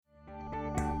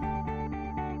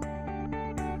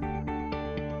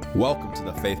Welcome to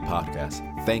the Faith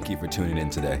Podcast. Thank you for tuning in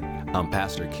today. I'm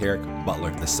Pastor Kerrick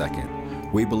Butler II.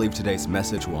 We believe today's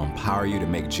message will empower you to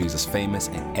make Jesus famous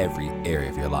in every area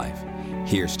of your life.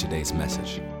 Here's today's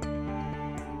message.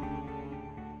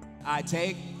 I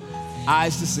take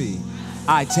eyes to see.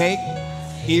 I take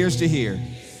ears to hear.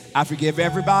 I forgive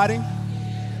everybody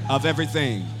of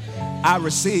everything. I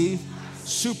receive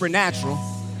supernatural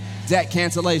debt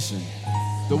cancellation.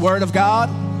 The word of God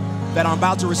that I'm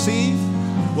about to receive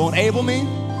will enable me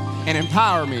and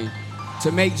empower me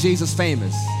to make Jesus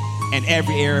famous in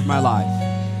every area of my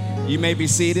life. You may be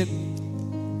seated.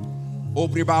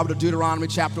 Open your Bible to Deuteronomy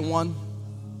chapter 1.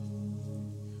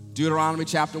 Deuteronomy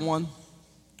chapter 1.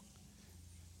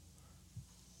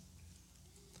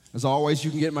 As always, you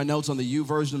can get my notes on the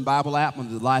YouVersion Bible app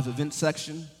under the live events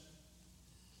section.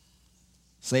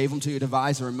 Save them to your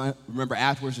device and remember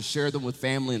afterwards to share them with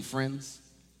family and friends.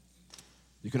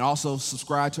 You can also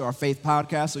subscribe to our Faith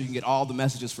Podcast so you can get all the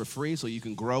messages for free so you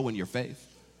can grow in your faith.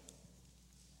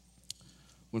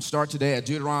 We'll start today at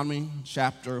Deuteronomy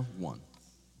chapter 1.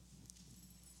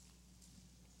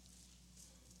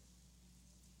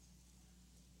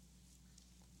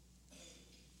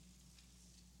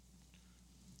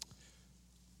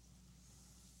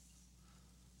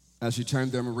 As you turn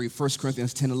there, I'm going to read 1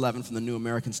 Corinthians 10:11 from the New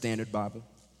American Standard Bible.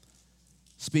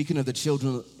 Speaking of the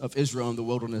children of Israel in the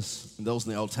wilderness and those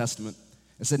in the Old Testament,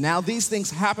 it said, "Now these things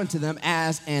happened to them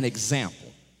as an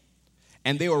example,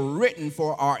 and they were written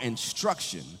for our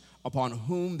instruction, upon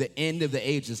whom the end of the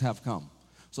ages have come."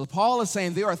 So Paul is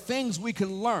saying there are things we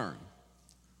can learn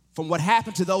from what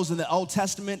happened to those in the Old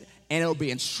Testament, and it will be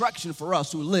instruction for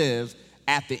us who live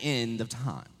at the end of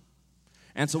time.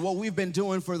 And so what we've been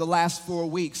doing for the last 4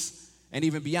 weeks, and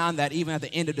even beyond that, even at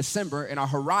the end of December in our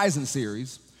Horizon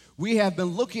series, we have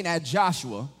been looking at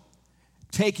Joshua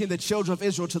taking the children of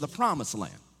Israel to the promised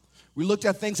land. We looked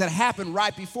at things that happened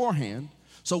right beforehand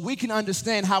so we can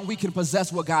understand how we can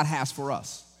possess what God has for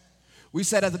us. We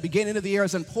said at the beginning of the year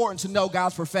it's important to know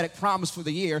God's prophetic promise for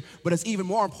the year, but it's even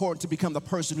more important to become the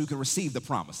person who can receive the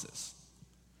promises.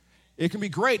 It can be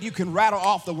great, you can rattle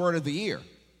off the word of the year,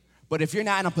 but if you're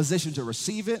not in a position to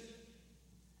receive it,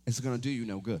 it's going to do you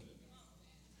no good.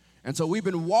 And so we've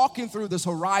been walking through this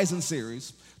Horizon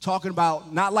series, talking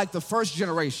about not like the first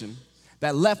generation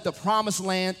that left the promised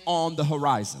land on the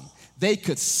horizon. They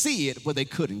could see it, but they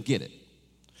couldn't get it.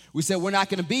 We said we're not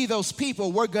going to be those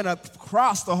people. We're going to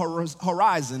cross the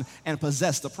horizon and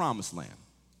possess the promised land.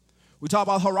 We talk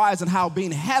about horizon, how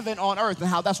being heaven on earth, and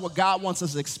how that's what God wants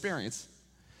us to experience.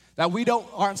 That we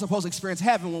aren't supposed to experience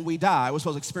heaven when we die. We're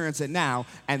supposed to experience it now,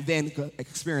 and then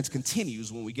experience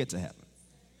continues when we get to heaven.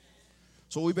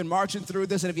 So we've been marching through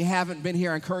this, and if you haven't been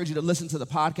here, I encourage you to listen to the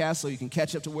podcast so you can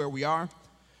catch up to where we are.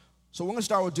 So we're going to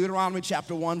start with Deuteronomy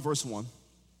chapter 1, verse 1.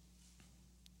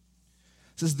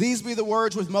 It says, "These be the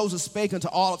words which Moses spake unto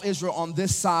all of Israel on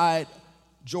this side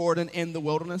Jordan in the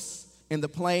wilderness, in the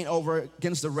plain over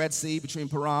against the Red Sea, between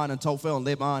Paran and Tophel and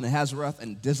Lebanon and Hazareth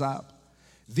and Dizab.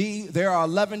 There are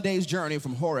 11 days' journey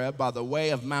from Horeb by the way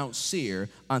of Mount Seir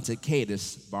unto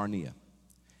Kadesh Barnea.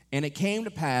 And it came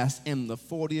to pass in the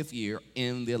 40th year,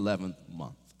 in the 11th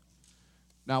month."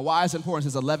 Now, why is it important?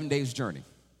 It's 11 days' journey.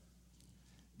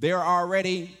 They're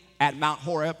already at Mount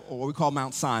Horeb, or what we call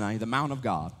Mount Sinai, the Mount of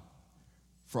God,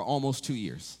 for almost 2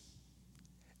 years.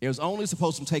 It was only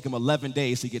supposed to take them 11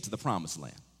 days to get to the promised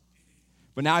land.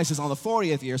 But now he says on the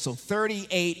 40th year, so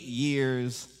 38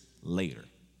 years later.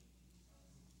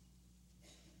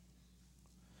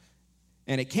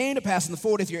 "And it came to pass in the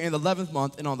 40th year, in the 11th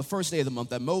month, and on the first day of the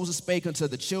month, that Moses spake unto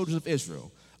the children of Israel,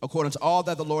 according to all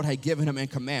that the Lord had given him in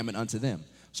commandment unto them."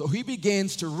 So he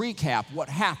begins to recap what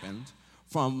happened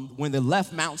from when they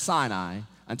left Mount Sinai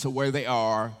until where they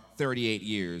are 38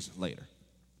 years later.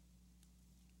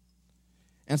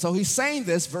 And so he's saying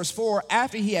this, verse 4,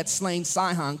 after he had slain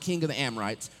Sihon, king of the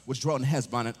Amorites, which dwelt in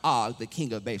Heshbon, and Og, the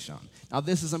king of Bashan. Now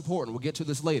this is important. We'll get to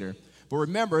this later. But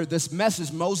remember, this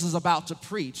message Moses is about to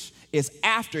preach is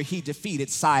after he defeated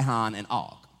Sihon and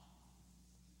Og.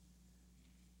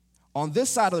 "On this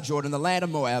side of the Jordan, the land of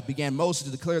Moab, began Moses to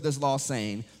declare this law,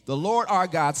 saying, The Lord our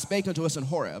God spake unto us in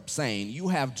Horeb, saying, You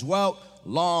have dwelt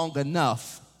long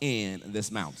enough in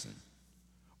this mountain."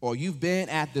 Or you've been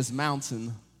at this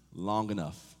mountain long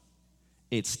enough.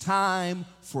 It's time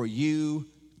for you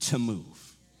to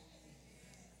move.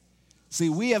 See,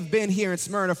 we have been here in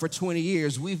Smyrna for 20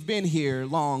 years. We've been here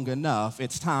long enough.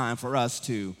 It's time for us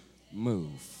to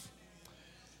move.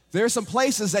 There are some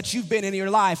places that you've been in your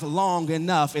life long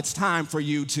enough. It's time for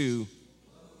you to.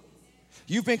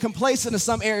 You've been complacent in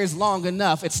some areas long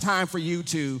enough. It's time for you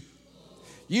to.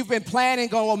 You've been planning,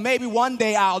 going, well, maybe one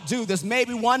day I'll do this.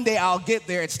 Maybe one day I'll get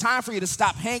there. It's time for you to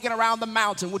stop hanging around the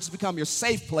mountain, which has become your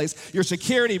safe place, your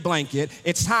security blanket.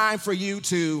 It's time for you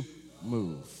to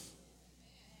move.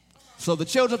 So the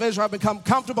children of Israel have become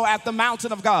comfortable at the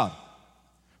mountain of God.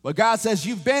 But God says,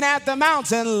 you've been at the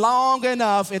mountain long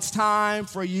enough. It's time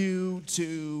for you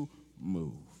to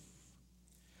move.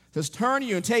 Just turn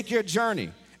you and take your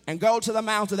journey and go to the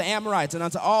mount of the Amorites and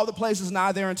unto all the places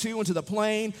nigh thereunto, and to the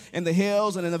plain and the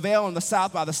hills and in the vale on the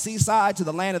south by the seaside, to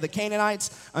the land of the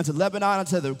Canaanites, unto Lebanon,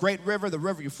 unto the great river, the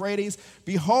river Euphrates.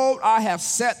 Behold, I have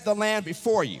set the land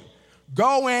before you.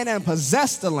 Go in and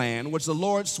possess the land which the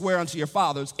Lord sware unto your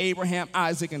fathers, Abraham,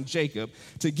 Isaac, and Jacob,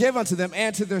 to give unto them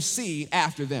and to their seed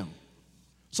after them.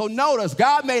 So notice,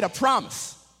 God made a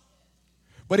promise,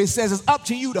 but he says it's up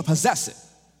to you to possess it.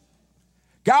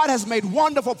 God has made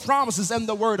wonderful promises in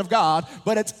the Word of God,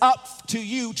 but it's up to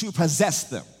you to possess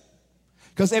them.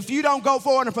 Because if you don't go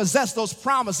forward and possess those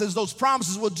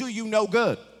promises will do you no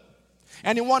good.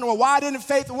 And you wonder, well, why didn't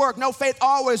faith work? No, faith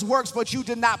always works, but you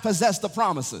did not possess the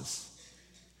promises.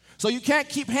 So you can't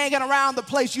keep hanging around the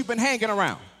place you've been hanging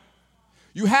around.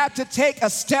 You have to take a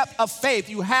step of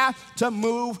faith. You have to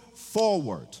move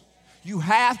forward. You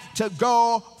have to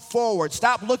go forward.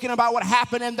 Stop looking about what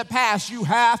happened in the past. You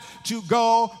have to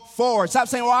go forward. Stop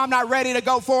saying, well, I'm not ready to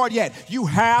go forward yet. You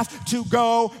have to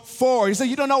go forward. You say,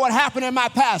 you don't know what happened in my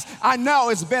past. I know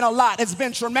it's been a lot. It's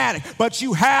been traumatic, but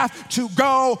you have to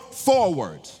go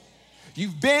forward.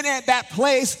 You've been at that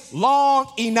place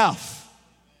long enough.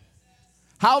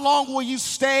 How long will you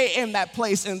stay in that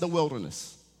place in the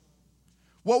wilderness?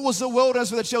 What was the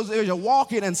wilderness for the children of Israel?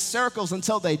 Walking in circles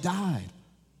until they died.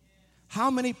 How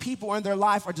many people in their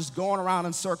life are just going around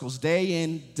in circles day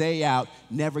in, day out,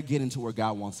 never getting to where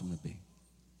God wants them to be?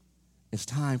 It's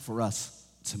time for us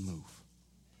to move.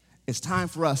 It's time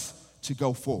for us to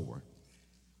go forward.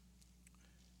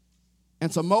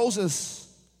 And so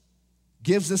Moses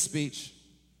gives this speech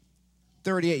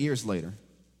 38 years later,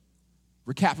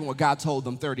 recapping what God told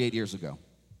them 38 years ago.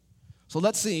 So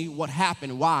let's see what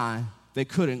happened, why they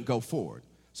couldn't go forward.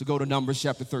 So go to Numbers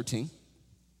chapter 13.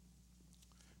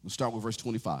 We'll start with verse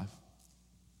 25.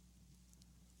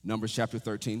 Numbers chapter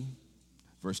 13,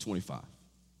 verse 25.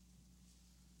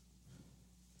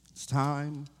 It's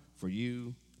time for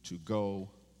you to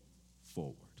go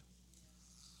forward.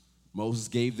 Moses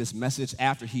gave this message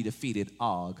after he defeated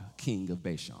Og, king of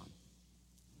Bashan.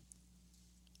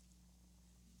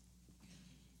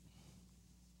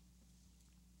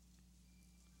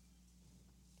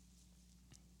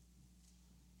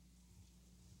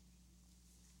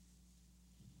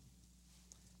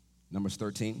 Numbers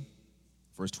 13,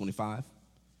 verse 25.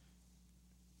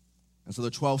 And so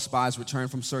the 12 spies returned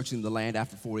from searching the land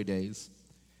after 40 days.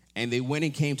 And they went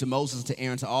and came to Moses, to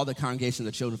Aaron, to all the congregation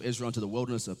of the children of Israel, into the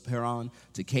wilderness of Paran,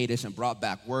 to Kadesh, and brought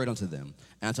back word unto them,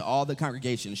 and to all the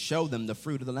congregation showed them the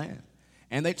fruit of the land.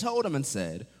 And they told him and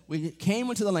said, we came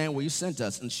into the land where you sent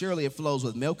us, and surely it flows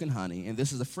with milk and honey, and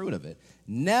this is the fruit of it.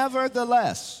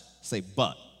 Nevertheless, say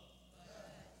but.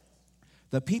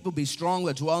 The people be strong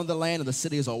that dwell in the land, and the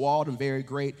cities are walled and very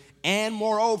great. And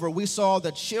moreover, we saw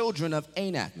the children of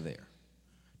Anak there.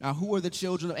 Now, who are the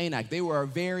children of Anak? They were a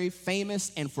very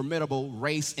famous and formidable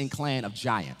race and clan of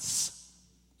giants.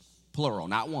 Plural,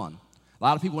 not one. A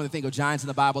lot of people, when they think of giants in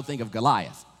the Bible, think of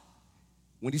Goliath.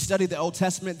 When you study the Old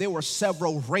Testament, there were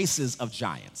several races of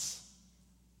giants.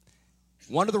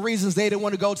 One of the reasons they didn't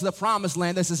want to go to the promised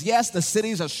land, they says, yes, the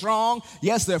cities are strong.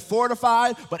 Yes, they're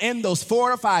fortified. But in those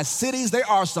fortified cities, there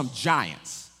are some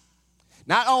giants.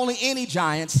 Not only any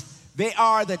giants, they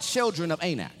are the children of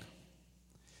Anak.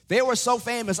 They were so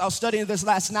famous. I was studying this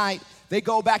last night. They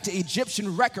go back to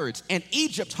Egyptian records, and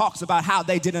Egypt talks about how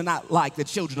they did not like the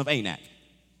children of Anak,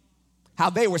 how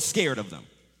they were scared of them.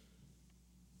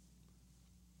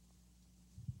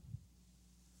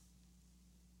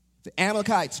 The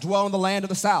Amalekites dwell in the land of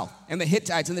the south, and the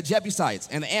Hittites and the Jebusites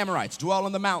and the Amorites dwell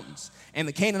in the mountains, and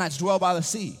the Canaanites dwell by the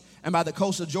sea and by the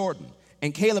coast of Jordan.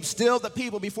 And Caleb stilled the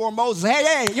people before Moses.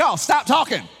 Hey, y'all, stop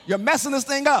talking. You're messing this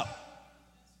thing up.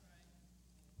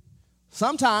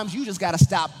 Sometimes you just got to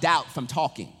stop doubt from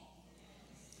talking,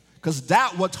 because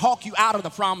doubt will talk you out of the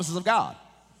promises of God.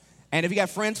 And if you got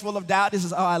friends full of doubt, this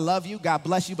is, oh, I love you, God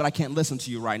bless you, but I can't listen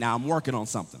to you right now. I'm working on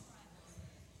something.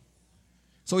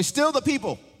 So he stilled the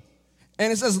people.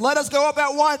 And it says, let us go up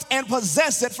at once and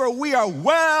possess it, for we are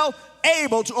well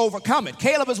able to overcome it.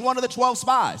 Caleb is one of the 12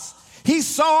 spies. He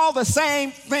saw the same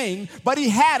thing, but he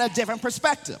had a different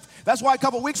perspective. That's why a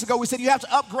couple weeks ago we said you have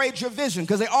to upgrade your vision,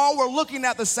 because they all were looking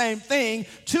at the same thing.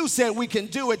 2 said we can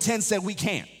do it, 10 said we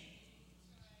can't.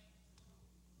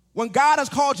 When God has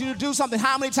called you to do something,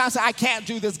 how many times say, I can't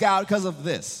do this, God, because of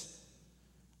this?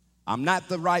 I'm not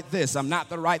the right this, I'm not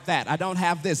the right that. I don't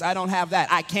have this, I don't have that.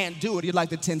 I can't do it. You're like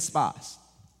the 10 spies.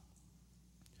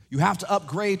 You have to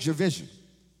upgrade your vision.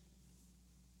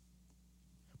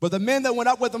 But the men that went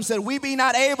up with them said, we be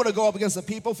not able to go up against the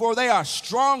people, for they are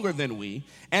stronger than we.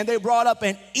 And they brought up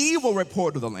an evil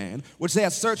report of the land, which they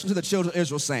had searched unto the children of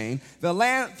Israel, saying, the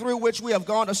land through which we have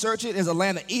gone to search it is a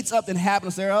land that eats up the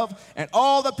inhabitants thereof, and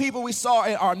all the people we saw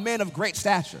are men of great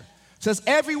stature. It says,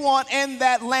 everyone in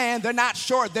that land, they're not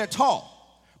short, they're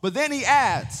tall. But then he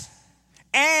adds,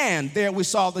 and there we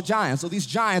saw the giants. So these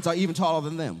giants are even taller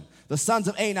than them. The sons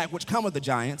of Anak, which come with the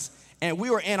giants, and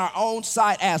we were in our own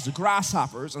sight as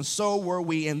grasshoppers, and so were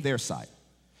we in their sight.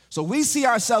 So we see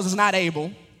ourselves as not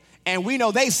able, and we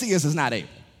know they see us as not able.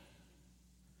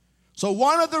 So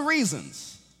one of the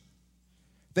reasons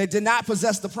they did not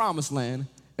possess the promised land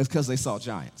is because they saw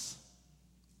giants.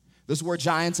 This word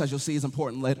giants, as you'll see, is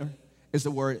important later, is the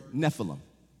word Nephilim.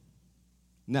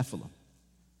 Nephilim.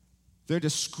 They're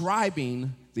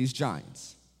describing these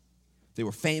giants. They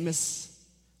were famous.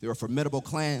 They were a formidable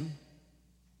clan.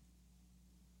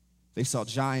 They saw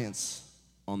giants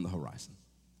on the horizon.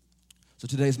 So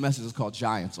today's message is called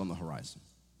Giants on the Horizon.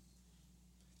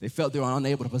 They felt they were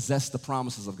unable to possess the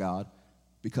promises of God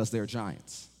because they're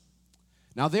giants.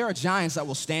 Now, there are giants that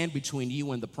will stand between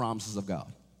you and the promises of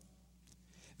God.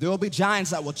 There will be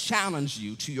giants that will challenge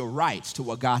you to your rights, to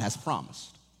what God has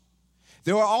promised.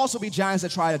 There will also be giants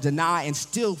that try to deny and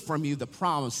steal from you the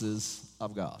promises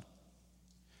of God.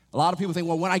 A lot of people think,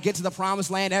 well, when I get to the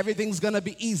promised land, everything's going to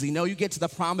be easy. No, you get to the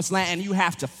promised land and you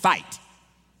have to fight.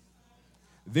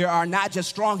 There are not just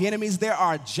strong enemies, there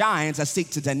are giants that seek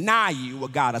to deny you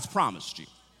what God has promised you.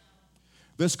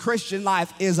 This Christian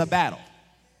life is a battle,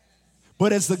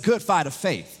 but it's the good fight of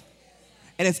faith.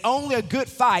 And it's only a good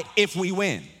fight if we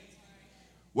win.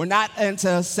 We're not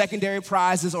into secondary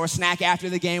prizes or snack after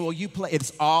the game. Well, you play.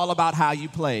 It's all about how you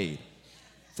played.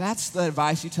 That's the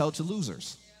advice you tell to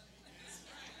losers.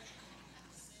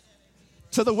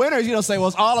 To the winners, you don't say, well,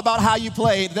 it's all about how you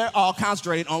played. They're all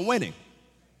concentrated on winning.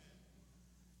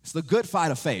 It's the good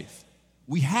fight of faith.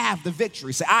 We have the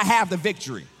victory. Say, I have the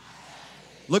victory.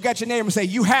 Look at your neighbor and say,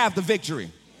 you have the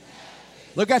victory.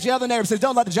 Look at your other neighbor and say,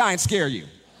 don't let the giants scare you.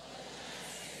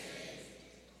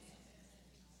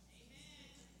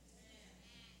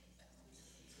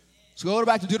 So go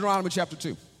back to Deuteronomy chapter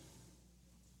 2.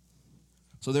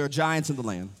 So there are giants in the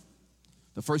land.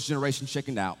 The first generation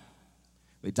chickened out.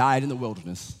 They died in the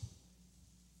wilderness.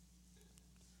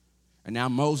 And now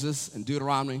Moses in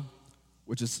Deuteronomy,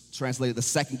 which is translated the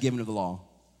second giving of the law,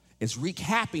 is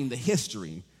recapping the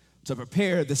history to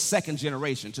prepare the second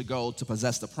generation to go to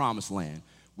possess the promised land,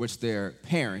 which their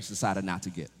parents decided not to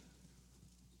get.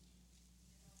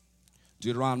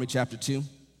 Deuteronomy chapter 2,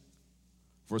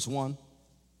 verse 1.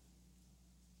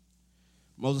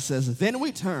 Moses says, then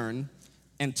we turned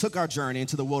and took our journey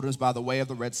into the wilderness by the way of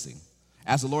the Red Sea,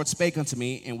 as the Lord spake unto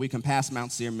me, and we compassed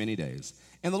Mount Seir many days.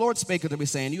 And the Lord spake unto me,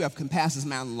 saying, you have compassed this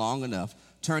mountain long enough,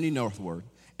 turn ye northward,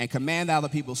 and command thou the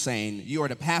people, saying, you are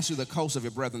to pass through the coast of your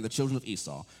brethren, the children of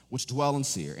Esau, which dwell in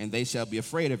Seir, and they shall be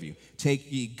afraid of you.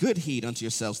 Take ye good heed unto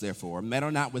yourselves, therefore, meddle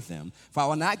not with them, for I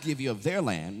will not give you of their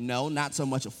land, no, not so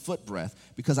much a footbreadth,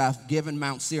 because I have given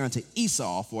Mount Seir unto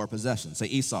Esau for a possession. Say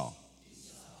Esau.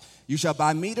 You shall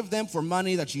buy meat of them for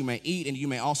money that you may eat, and you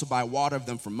may also buy water of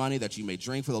them for money that you may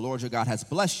drink, for the Lord your God has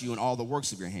blessed you in all the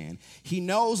works of your hand. He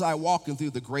knows I walking through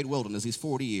the great wilderness these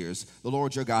 40 years. The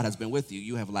Lord your God has been with you.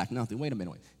 You have lacked nothing. Wait a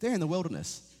minute. They're in the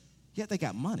wilderness, yet they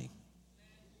got money.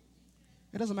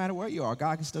 It doesn't matter where you are.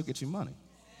 God can still get you money.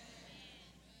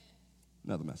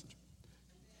 Another message.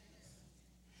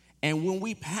 And when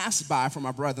we passed by from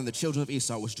our brethren, the children of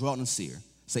Esau, which dwelt in Seir,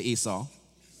 say Esau,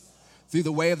 through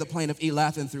the way of the plain of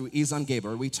Elath and through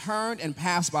Ezon-Geber, we turned and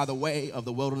passed by the way of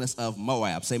the wilderness of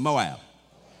Moab. Say Moab.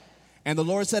 And the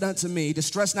Lord said unto me,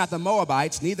 distress not the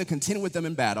Moabites, neither contend with them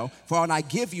in battle, for I will not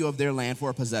give you of their land for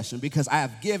a possession, because I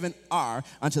have given Ar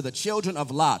unto the children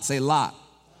of Lot, say Lot,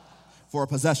 for a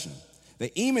possession.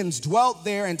 The Emins dwelt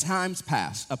there in times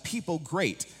past, a people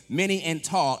great, many and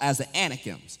tall as the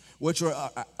Anakims, which were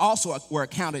also were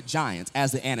accounted giants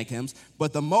as the Anakims,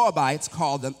 but the Moabites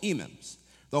called them Emims.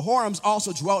 The Horims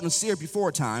also dwelt in Seir before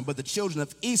time, but the children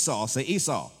of Esau, say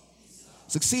Esau,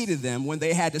 succeeded them when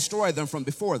they had destroyed them from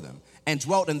before them, and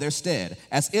dwelt in their stead,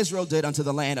 as Israel did unto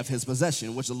the land of his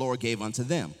possession, which the Lord gave unto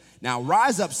them. Now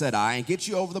rise up, said I, and get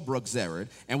you over the brook Zered.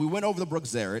 And we went over the brook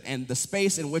Zered, and the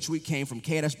space in which we came from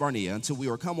Kadesh Barnea until we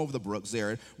were come over the brook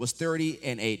Zered was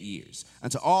 38 years.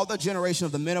 Until all the generation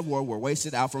of the men of war were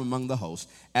wasted out from among the host,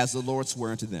 as the Lord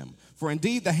sware unto them. For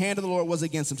indeed the hand of the Lord was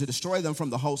against them to destroy them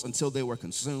from the host until they were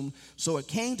consumed. So it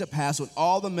came to pass when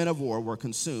all the men of war were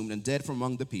consumed and dead from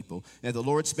among the people, that the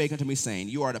Lord spake unto me, saying,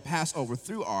 You are to pass over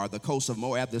through Ar, the coast of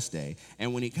Moab, this day.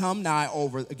 And when ye come nigh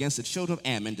over against the children of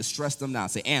Ammon, distress them not.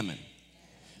 Say, Ammon.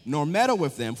 Nor meddle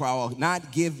with them, for I will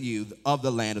not give you of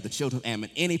the land of the children of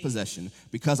Ammon any possession,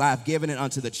 because I have given it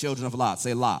unto the children of Lot.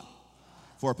 Say, Lot.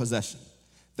 For a possession.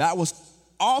 That was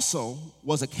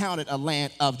accounted a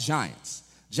land of giants.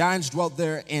 Giants dwelt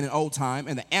there in an old time,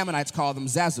 and the Ammonites called them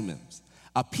Zazumims,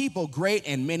 a people great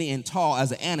and many and tall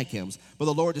as the Anakims. But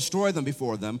the Lord destroyed them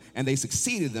before them, and they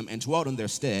succeeded them and dwelt in their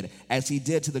stead, as he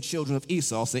did to the children of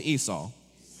Esau, say Esau,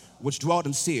 which dwelt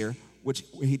in Seir, which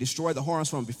he destroyed the horns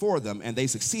from before them, and they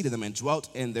succeeded them and dwelt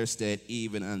in their stead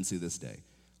even unto this day.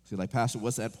 So you're like, Pastor,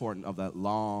 what's the important of that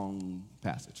long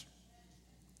passage?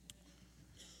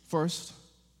 First,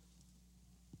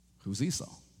 who's Esau?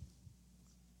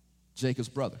 Jacob's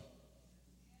brother.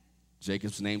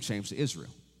 Jacob's name changed to Israel.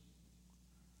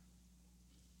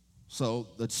 So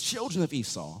the children of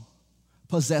Esau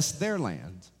possessed their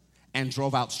land and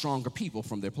drove out stronger people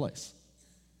from their place.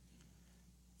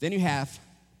 Then you have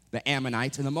the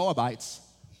Ammonites and the Moabites,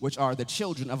 which are the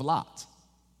children of Lot.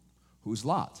 Who's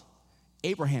Lot?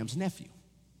 Abraham's nephew.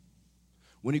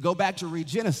 When you go back to read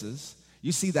Genesis,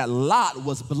 you see that Lot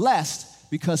was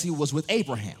blessed because he was with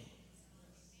Abraham.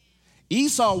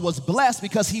 Esau was blessed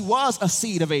because he was a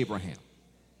seed of Abraham.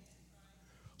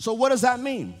 So what does that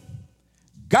mean?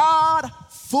 God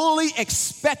fully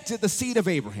expected the seed of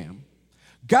Abraham.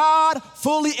 God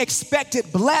fully expected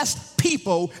blessed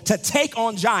people to take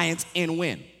on giants and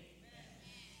win.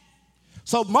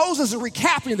 So Moses is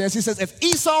recapping this. He says, if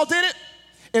Esau did it,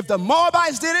 if the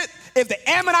Moabites did it, if the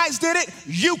Ammonites did it,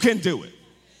 you can do it.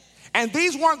 And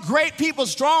these weren't great people,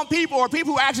 strong people, or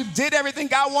people who actually did everything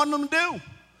God wanted them to do.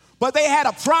 But they had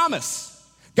a promise.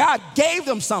 God gave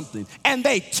them something, and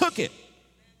they took it.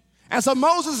 And so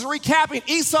Moses is recapping,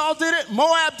 Esau did it,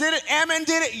 Moab did it, Ammon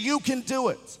did it, you can do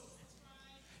it.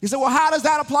 He said, well, how does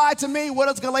that apply to me? What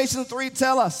does Galatians 3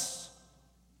 tell us?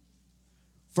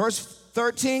 Verse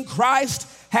 13, Christ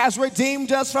has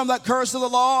redeemed us from the curse of the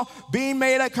law, being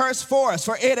made a curse for us.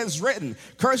 For it is written,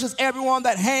 curses everyone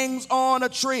that hangs on a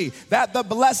tree, that the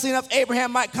blessing of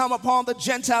Abraham might come upon the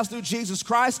Gentiles through Jesus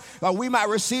Christ, that we might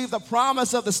receive the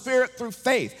promise of the Spirit through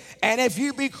faith. And if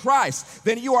you be Christ,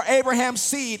 then you are Abraham's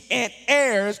seed and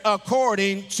heirs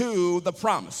according to the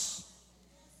promise.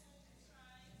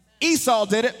 Esau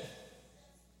did it.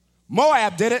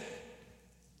 Moab did it.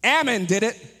 Ammon did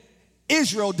it.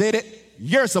 Israel did it.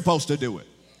 You're supposed to do it.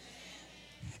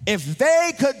 If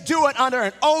they could do it under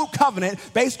an old covenant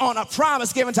based on a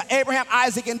promise given to Abraham,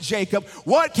 Isaac, and Jacob,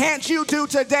 what can't you do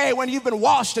today when you've been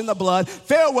washed in the blood,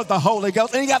 filled with the Holy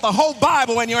Ghost, and you got the whole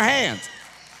Bible in your hands?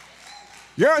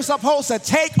 You're supposed to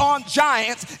take on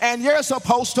giants, and you're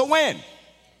supposed to win.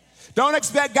 Don't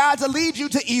expect God to lead you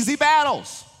to easy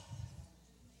battles.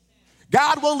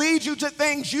 God will lead you to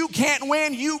things you can't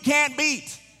win, you can't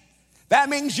beat. That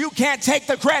means you can't take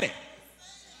the credit.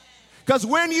 Because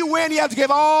when you win, you have to give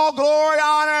all glory,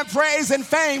 honor, and praise and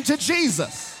fame to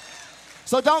Jesus.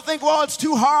 So don't think, well, it's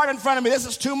too hard in front of me. This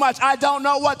is too much. I don't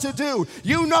know what to do.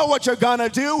 You know what you're going to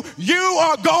do. You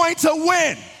are going to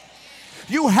win.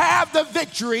 You have the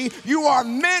victory. You are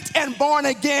meant and born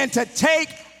again to take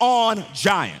on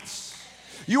giants.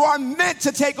 You are meant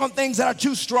to take on things that are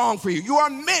too strong for you. You are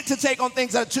meant to take on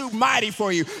things that are too mighty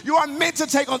for you. You are meant to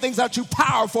take on things that are too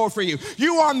powerful for you.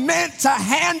 You are meant to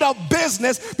handle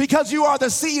business because you are the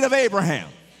seed of Abraham.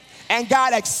 And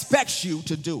God expects you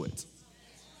to do it.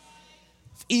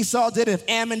 If Esau did it, if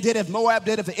Ammon did it, if Moab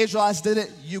did it, if the Israelites did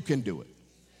it, you can do it.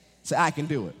 Say, I can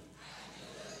do it.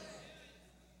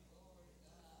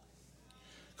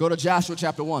 Go to Joshua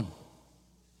chapter 1.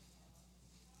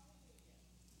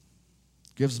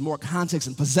 Gives more context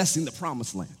in possessing the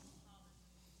promised land.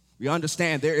 We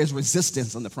understand there is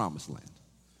resistance in the promised land.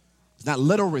 It's not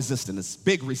little resistance, it's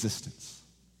big resistance.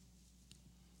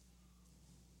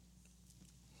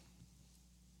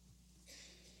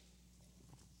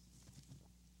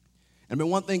 And I mean,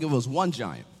 one thing, it was one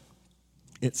giant.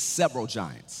 It's several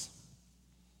giants.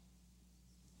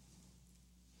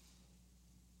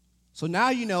 So now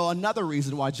you know another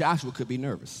reason why Joshua could be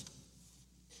nervous.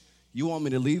 You want me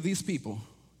to leave these people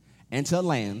into a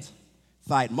land,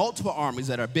 fight multiple armies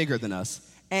that are bigger than us,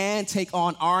 and take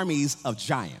on armies of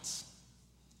giants.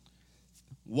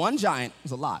 One giant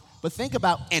is a lot, but think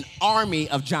about an army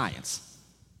of giants.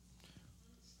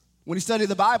 When you study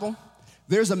the Bible,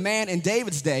 there's a man in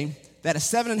David's day that is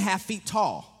 7.5 feet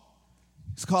tall.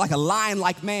 He's called like a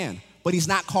lion-like man, but he's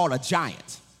not called a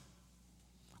giant.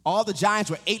 All the giants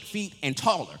were 8 feet and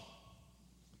taller.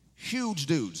 huge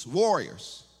dudes,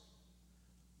 warriors,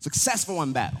 successful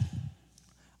in battle.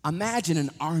 Imagine an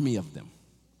army of them.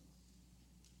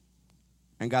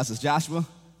 And God says, Joshua,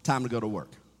 time to go to work.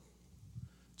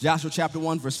 Joshua chapter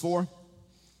 1, verse 4.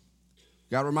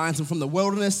 God reminds him from the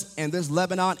wilderness and this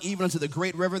Lebanon, even unto the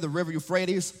great river, the river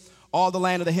Euphrates, all the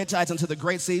land of the Hittites unto the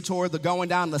great sea, toward the going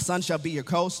down of the sun shall be your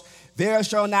coast. There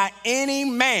shall not any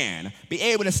man be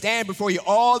able to stand before you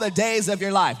all the days of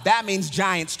your life. That means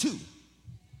giants too.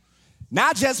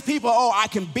 Not just people, oh, I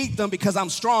can beat them because I'm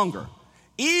stronger.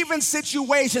 Even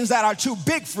situations that are too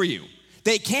big for you,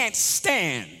 they can't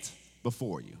stand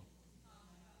before you.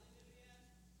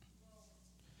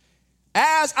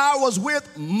 As I was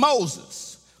with Moses,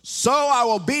 so I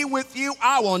will be with you.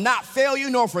 I will not fail you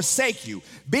nor forsake you.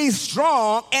 Be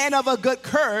strong and of a good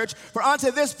courage, for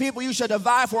unto this people you shall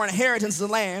divide for inheritance the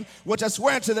land, which I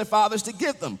swear unto their fathers to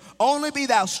give them. Only be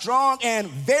thou strong and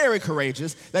very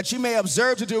courageous, that you may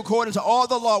observe to do according to all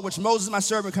the law which Moses my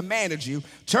servant commanded you.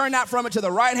 Turn not from it to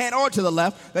the right hand or to the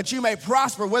left, that you may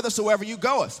prosper whithersoever you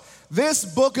goest. This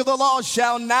book of the law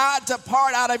shall not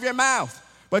depart out of your mouth,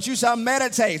 but you shall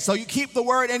meditate. So you keep the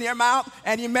word in your mouth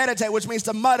and you meditate, which means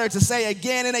to mutter, to say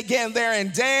again and again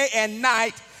therein day and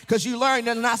night, because you learn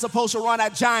you're not supposed to run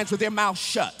at giants with your mouth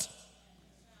shut.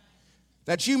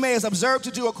 That you may observe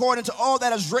to do according to all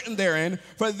that is written therein,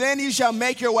 for then you shall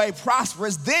make your way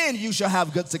prosperous, then you shall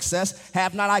have good success.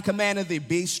 Have not I commanded thee?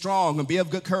 Be strong and be of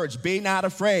good courage. Be not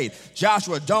afraid.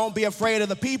 Joshua, don't be afraid of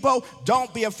the people.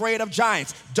 Don't be afraid of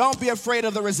giants. Don't be afraid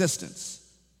of the resistance.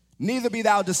 Neither be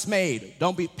thou dismayed.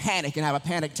 Don't be panic and have a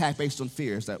panic attack based on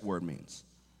fear, as that word means.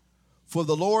 For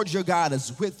the Lord your God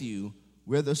is with you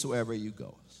whithersoever you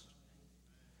go.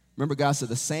 Remember, God said,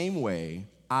 the same way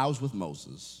I was with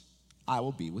Moses, I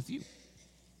will be with you.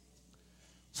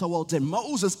 So, well, did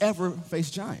Moses ever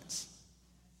face giants?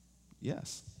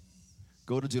 Yes.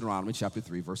 Go to Deuteronomy chapter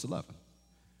 3, verse 11.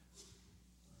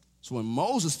 So when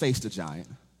Moses faced a giant,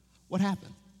 what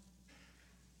happened?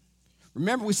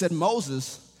 Remember, we said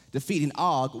Moses defeating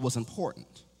Og was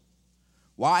important.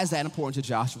 Why is that important to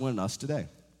Joshua and us today?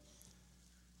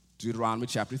 Deuteronomy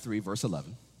chapter 3, verse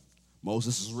 11.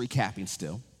 Moses is recapping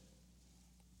still.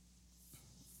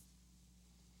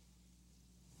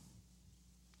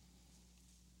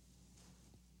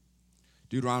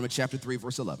 Deuteronomy chapter 3,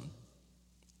 verse 11.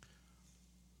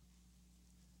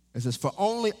 It says, for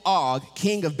only Og,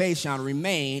 king of Bashan,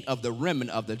 remained of the remnant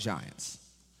of the giants.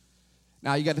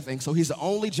 Now you got to think, so he's the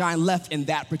only giant left in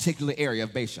that particular area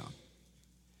of Bashan.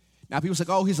 Now people say,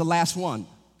 oh, he's the last one.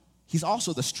 He's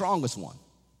also the strongest one.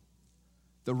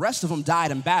 The rest of them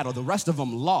died in battle. The rest of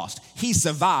them lost. He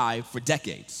survived for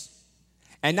decades.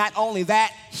 And not only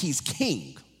that, he's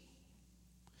king.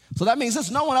 So that means there's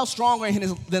no one else stronger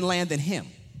in the land than him.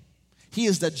 He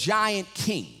is the giant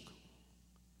king.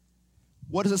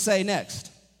 What does it say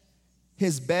next?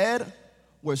 His bed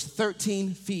was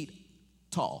 13 feet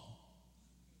tall.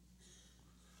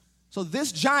 So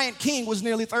this giant king was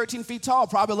nearly 13 feet tall,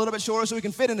 probably a little bit shorter so he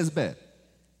can fit in his bed.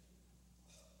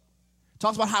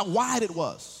 Talks about how wide it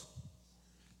was.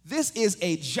 This is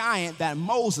a giant that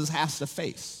Moses has to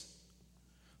face.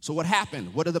 So what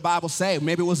happened? What did the Bible say?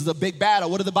 Maybe it was a big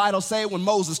battle. What did the Bible say when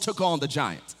Moses took on the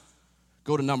giant?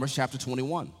 Go to Numbers chapter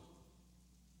 21.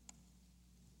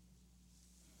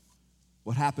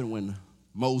 What happened when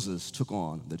Moses took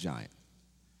on the giant?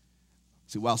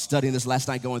 See, while studying this last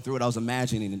night, going through it, I was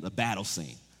imagining the battle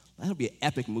scene. That would be an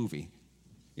epic movie.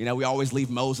 You know, we always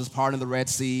leave Moses parting the Red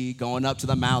Sea, going up to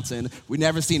the mountain. We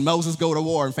never seen Moses go to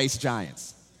war and face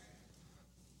giants.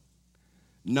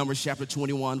 Numbers chapter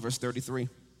 21, verse 33.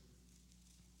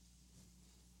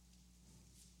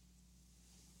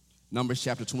 Numbers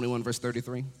chapter 21, verse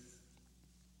 33.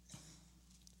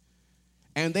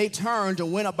 And they turned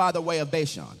and went up by the way of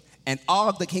Bashan. And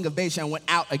Og, the king of Bashan, went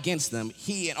out against them,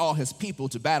 he and all his people,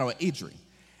 to battle at Edrei.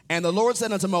 And the Lord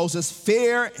said unto Moses,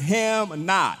 fear him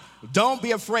not. Don't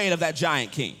be afraid of that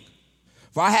giant king.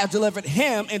 For I have delivered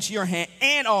him into your hand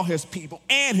and all his people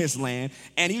and his land,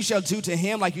 and you shall do to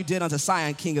him like you did unto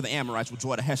Sihon, king of the Amorites, which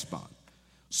dwelt at Heshbon.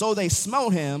 So they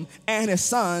smote him and his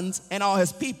sons and all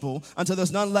his people until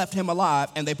there's none left him alive,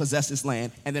 and they possessed his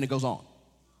land. And then it goes on.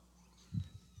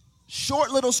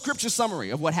 Short little scripture summary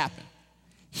of what happened.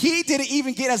 He didn't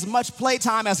even get as much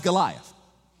playtime as Goliath.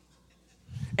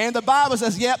 And the Bible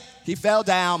says, yep, he fell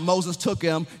down, Moses took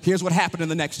him. Here's what happened in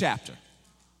the next chapter.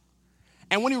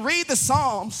 And when you read the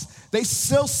Psalms, they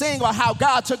still sing about how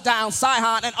God took down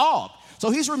Sihon and Og. So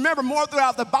he's remembered more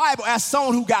throughout the Bible as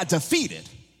someone who got defeated.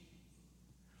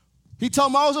 He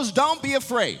told Moses, don't be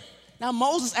afraid. Now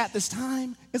Moses at this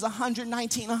time is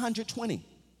 119, 120.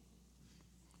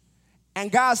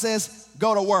 And God says,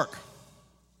 go to work.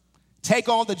 Take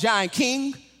on the giant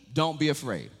king. Don't be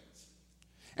afraid.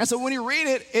 And so when you read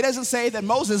it, it doesn't say that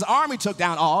Moses' army took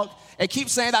down Og. It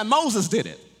keeps saying that Moses did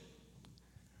it.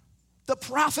 The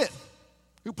prophet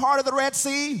who parted the Red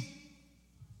Sea.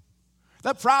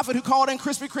 The prophet who called in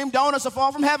Krispy Kreme donuts to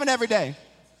fall from heaven every day.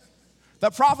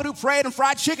 The prophet who prayed and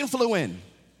fried chicken flew in.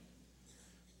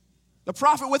 The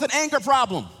prophet with an anger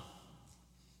problem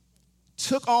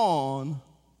took on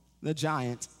the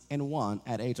giant and won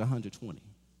at age 120.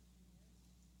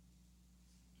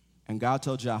 And God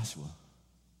told Joshua,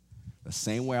 the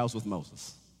same way I was with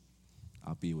Moses,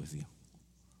 I'll be with you.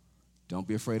 Don't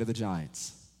be afraid of the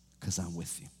giants, because I'm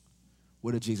with you.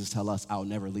 What did Jesus tell us? I'll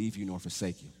never leave you nor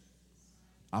forsake you.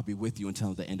 I'll be with you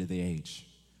until the end of the age.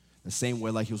 The same way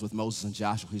like he was with Moses and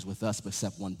Joshua, he's with us, but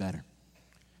except one better.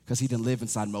 Because he didn't live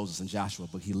inside Moses and Joshua,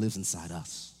 but he lives inside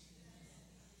us.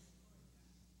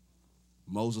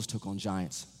 Moses took on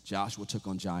giants. Joshua took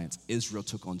on giants. Israel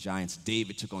took on giants.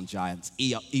 David took on giants.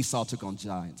 Esau took on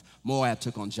giants. Moab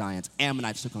took on giants.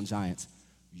 Ammonites took on giants.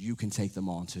 You can take them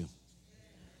on too.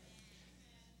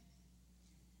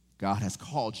 God has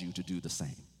called you to do the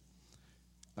same.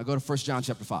 Now go to 1 John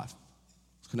chapter 5.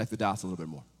 Let's connect the dots a little bit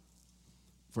more.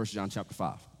 1 John chapter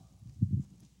 5.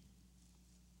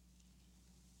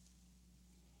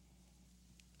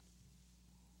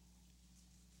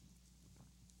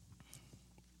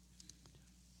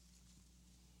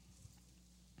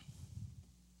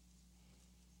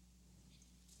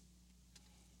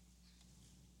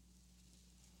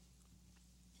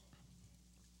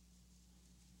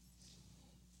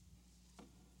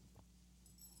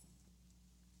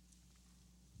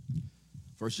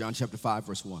 First John chapter 5,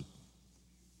 verse 1.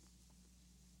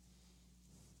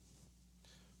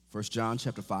 1 John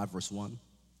chapter 5, verse 1.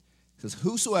 It says,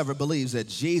 whosoever believes that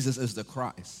Jesus is the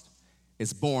Christ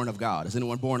is born of God. Is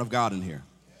anyone born of God in here?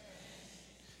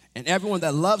 And everyone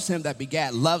that loves him that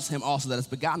begat loves him also that is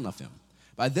begotten of him.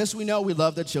 By this we know we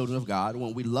love the children of God,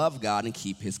 when we love God and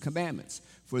keep his commandments.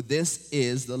 For this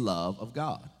is the love of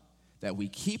God, that we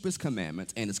keep his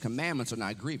commandments, and his commandments are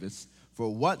not grievous. For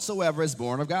whatsoever is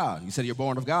born of God, you said you're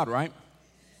born of God, right?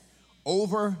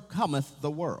 Overcometh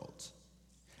the world.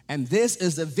 And this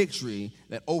is the victory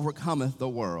that overcometh the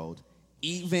world,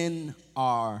 even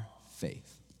our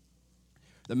faith.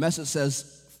 The Message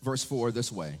says, verse 4,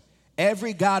 this way.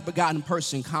 Every God-begotten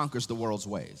person conquers the world's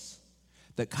ways.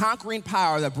 The conquering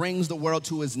power that brings the world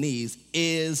to his knees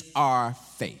is our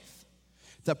faith.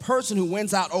 The person who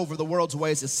wins out over the world's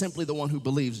ways is simply the one who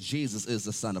believes Jesus is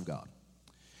the Son of God.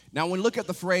 Now, when we look at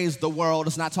the phrase, the world,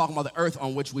 it's not talking about the earth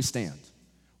on which we stand.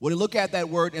 When you look at that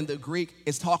word in the Greek,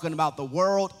 it's talking about the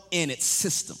world in its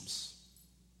systems,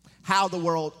 how the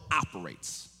world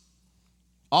operates,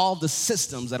 all the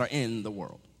systems that are in the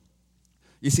world.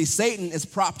 You see, Satan is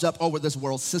propped up over this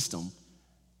world system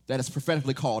that is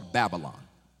prophetically called Babylon.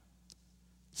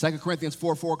 2 Corinthians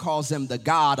 4:4 calls him the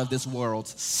god of this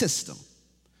world's system,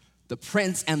 the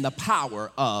prince and the power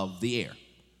of the air.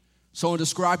 Someone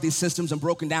described these systems and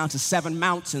broken down to 7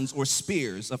 mountains or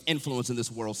spears of influence in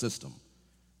this world system.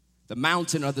 The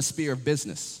mountain or the spear of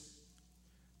business,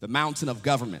 the mountain of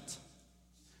government,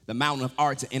 the mountain of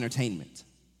arts and entertainment,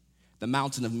 the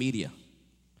mountain of media,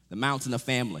 the mountain of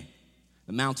family,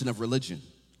 the mountain of religion,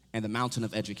 and the mountain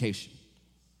of education.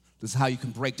 This is how you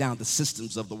can break down the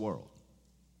systems of the world.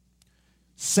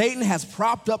 Satan has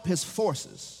propped up his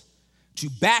forces to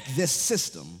back this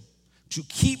system, to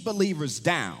keep believers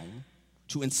down,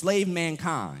 to enslave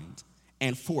mankind,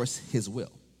 and force his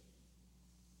will.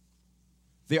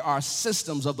 There are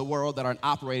systems of the world that are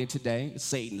operating today.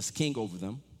 Satan is king over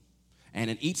them. And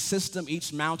in each system,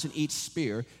 each mountain, each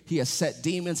spear, he has set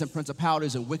demons and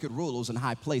principalities and wicked rulers in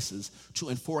high places to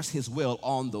enforce his will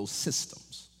on those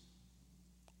systems.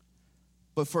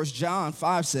 But 1 John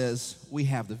 5 says, we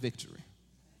have the victory.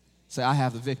 Say, I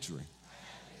have the victory.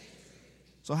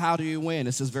 So how do you win?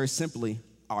 It says very simply,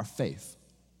 our faith.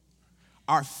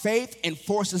 Our faith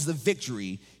enforces the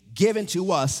victory given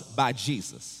to us by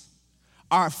Jesus.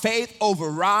 Our faith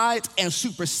overrides and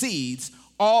supersedes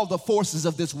all the forces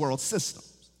of this world system.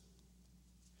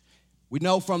 We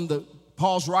know from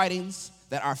Paul's writings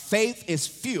that our faith is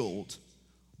fueled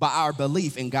by our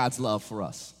belief in God's love for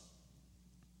us.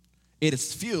 It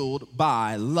is fueled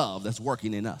by love that's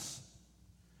working in us.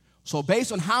 So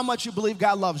based on how much you believe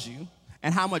God loves you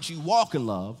and how much you walk in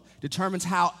love determines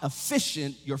how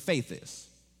efficient your faith is,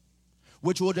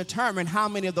 which will determine how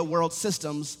many of the world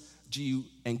systems do you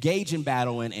engage in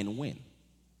battle in and win.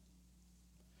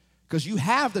 Because you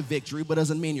have the victory, but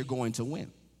doesn't mean you're going to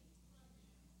win.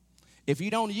 If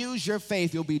you don't use your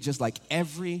faith, you'll be just like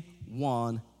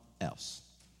everyone else.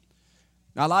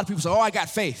 Now, a lot of people say, oh, I got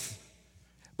faith.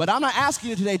 But I'm not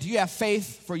asking you today, do you have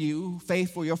faith for you,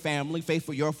 faith for your family, faith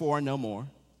for your four and no more?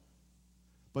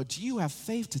 But do you have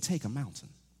faith to take a mountain?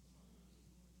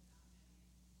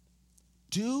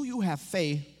 Do you have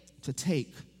faith to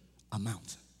take a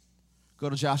mountain? Go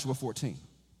to Joshua 14.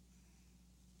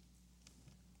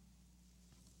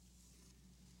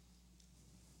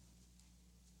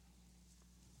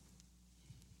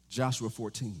 Joshua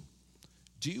 14.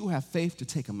 Do you have faith to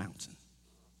take a mountain?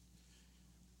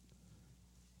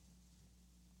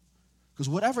 Because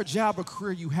whatever job or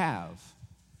career you have,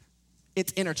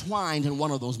 it's intertwined in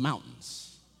one of those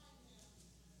mountains.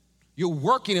 You're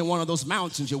working in one of those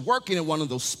mountains. You're working in one of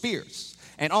those spheres.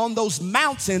 And on those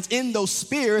mountains, in those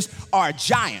spheres, are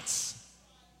giants.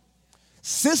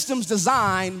 Systems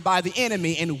designed by the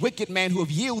enemy and wicked men who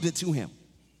have yielded to him,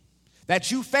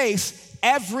 that you face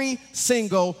every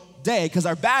single day, because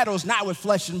our battle is not with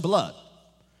flesh and blood,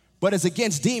 but it's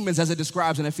against demons, as it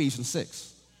describes in Ephesians 6.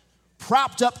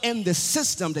 Propped up in this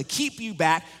system to keep you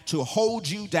back, to hold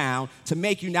you down, to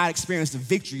make you not experience the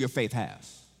victory your faith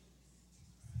has.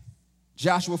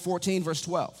 Joshua 14, verse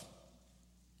 12.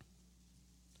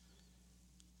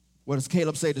 What does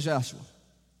Caleb say to Joshua?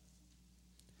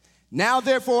 Now,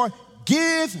 therefore,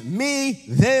 give me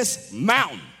this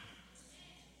mountain,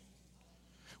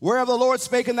 wherever the Lord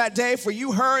spake in that day, for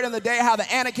you heard in the day how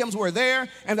the Anakims were there,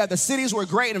 and that the cities were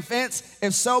great and fenced.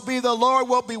 If so be the Lord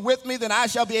will be with me, then I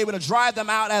shall be able to drive them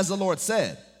out, as the Lord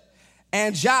said.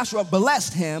 And Joshua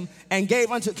blessed him and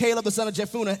gave unto Caleb the son of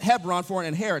Jephunneh Hebron for an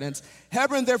inheritance.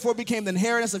 Hebron therefore became the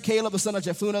inheritance of Caleb the son of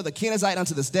Jephunneh, the Kenizzite,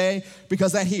 unto this day,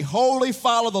 because that he wholly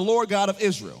followed the Lord God of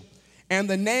Israel. And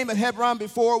the name of Hebron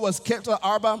before was Kirta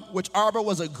Arba, which Arba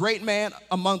was a great man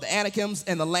among the Anakims,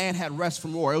 and the land had rest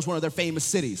from war. It was one of their famous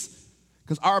cities,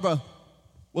 because Arba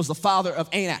was the father of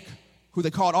Anak, who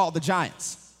they called all the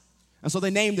giants. And so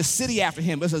they named the city after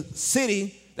him. It's a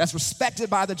city that's respected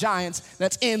by the giants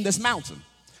that's in this mountain.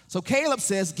 So Caleb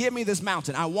says, give me this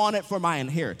mountain. I want it for my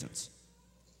inheritance.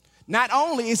 Not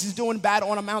only is he doing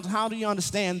battle on a mountain, how do you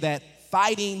understand that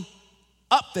fighting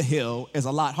up the hill is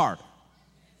a lot harder?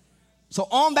 So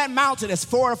on that mountain is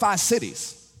fortified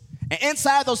cities. And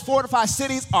inside those fortified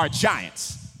cities are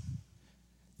giants.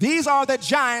 These are the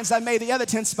giants that made the other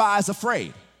 10 spies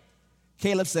afraid.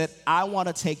 Caleb said, I want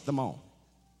to take them on.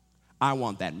 I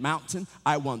want that mountain.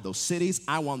 I want those cities.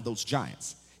 I want those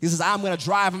giants. He says, I'm going to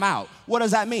drive them out. What does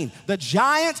that mean? The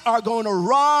giants are going to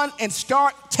run and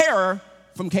start terror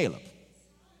from Caleb.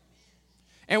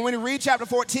 And when you read chapter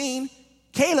 14,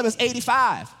 Caleb is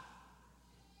 85.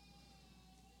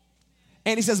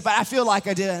 And he says, but I feel like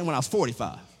I did it when I was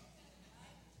 45.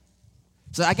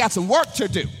 So I got some work to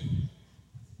do.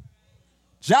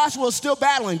 Joshua was still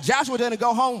battling. Joshua didn't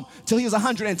go home till he was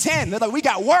 110. They're like, we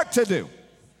got work to do.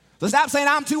 So stop saying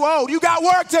I'm too old. You got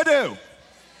work to do.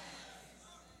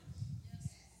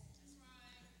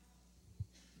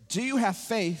 Do you have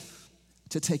faith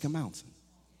to take a mountain?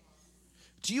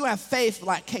 Do you have faith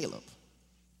like Caleb?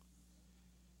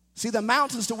 See, the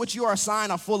mountains to which you are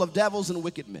assigned are full of devils and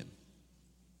wicked men,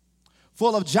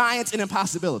 full of giants and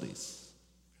impossibilities.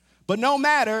 But no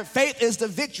matter, faith is the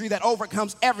victory that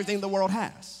overcomes everything the world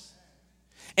has.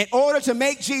 In order to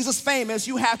make Jesus famous,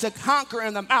 you have to conquer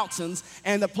in the mountains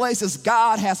and the places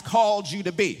God has called you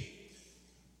to be.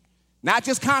 Not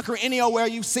just conquer anywhere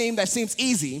that seems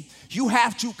easy. You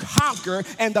have to conquer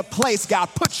in the place God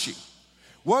puts you.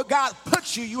 Where God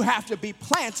puts you, you have to be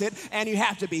planted and you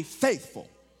have to be faithful.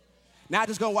 Not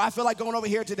just going, well, I feel like going over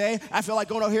here today. I feel like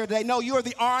going over here today. No, you are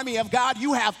the army of God.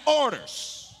 You have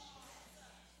orders.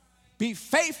 Be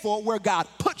faithful where God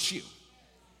puts you.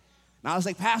 Now I was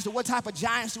like, Pastor, what type of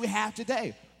giants do we have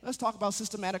today? Let's talk about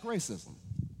systematic racism.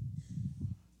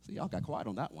 See, y'all got quiet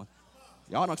on that one.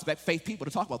 Y'all don't expect faith people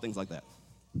to talk about things like that.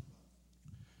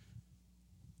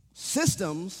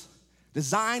 Systems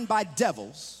designed by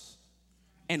devils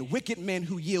and wicked men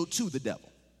who yield to the devil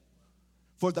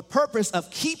for the purpose of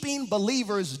keeping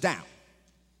believers down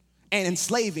and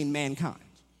enslaving mankind.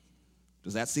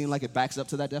 Does that seem like it backs up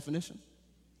to that definition?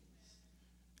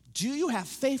 Do you have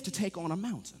faith to take on a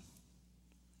mountain?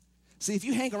 See, if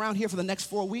you hang around here for the next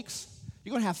 4 weeks,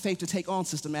 you're going to have faith to take on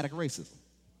systematic racism.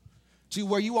 To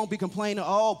where you won't be complaining,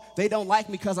 oh, they don't like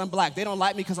me because I'm black. They don't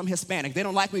like me because I'm Hispanic. They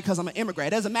don't like me because I'm an immigrant.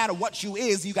 It doesn't matter what you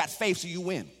is, you got faith, so you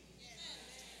win.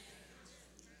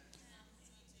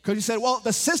 Because you said, well,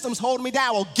 the system's holding me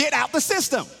down. Well, get out the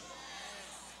system.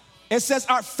 It says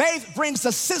our faith brings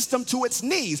the system to its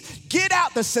knees. Get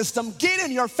out the system, get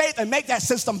in your faith, and make that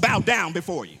system bow down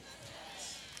before you.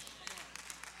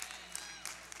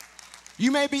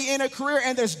 You may be in a career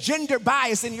and there's gender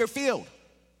bias in your field.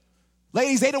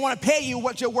 Ladies, they don't want to pay you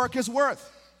what your work is worth.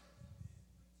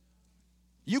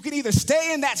 You can either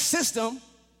stay in that system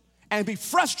and be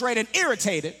frustrated and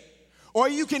irritated, or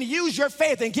you can use your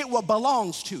faith and get what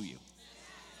belongs to you.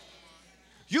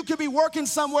 You could be working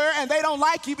somewhere and they don't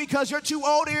like you because you're too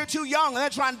old or you're too young, and they're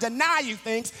trying to deny you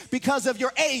things because of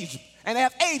your age, and they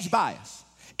have age bias.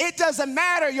 It doesn't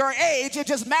matter your age, it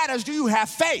just matters, do you have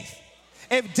faith?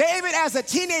 If David as a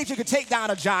teenager could take down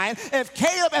a giant, if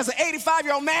Caleb as an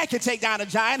 85-year-old man can take down a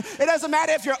giant, it doesn't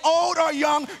matter if you're old or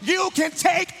young, you can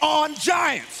take on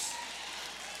giants.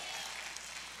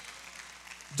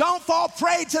 Don't fall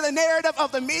prey to the narrative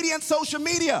of the media and social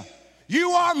media.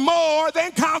 You are more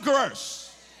than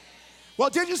conquerors. Well,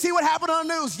 did you see what happened on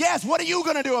the news? Yes, what are you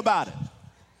gonna do about it?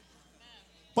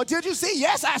 But did you see?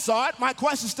 Yes, I saw it. My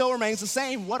question still remains the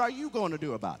same. What are you going to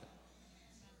do about it?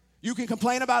 You can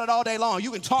complain about it all day long.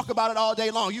 You can talk about it all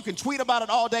day long. You can tweet about it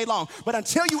all day long. But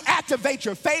until you activate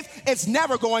your faith, it's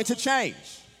never going to change.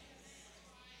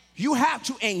 You have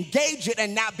to engage it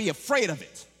and not be afraid of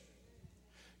it.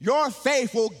 Your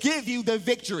faith will give you the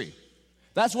victory.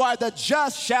 That's why the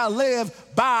just shall live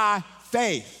by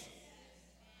faith,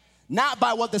 not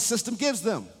by what the system gives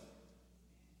them.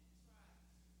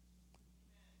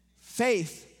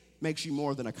 Faith makes you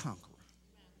more than a conqueror.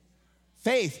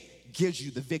 Faith gives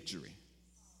you the victory.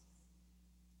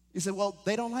 You say, well,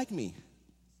 they don't like me.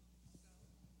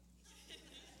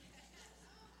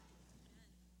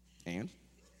 And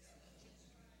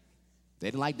they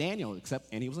didn't like Daniel,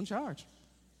 and he was in charge.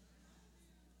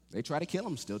 They tried to kill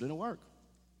him, still didn't work.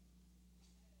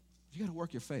 You got to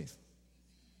work your faith.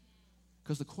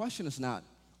 Because the question is not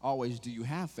always, do you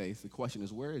have faith? The question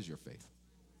is, where is your faith?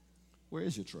 Where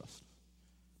is your trust?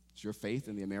 Is your faith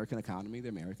in the American economy, the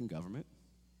American government?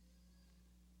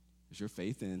 Is your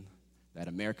faith in that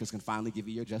Americans can finally give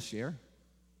you your just share?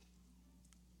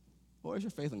 Or is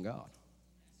your faith in God?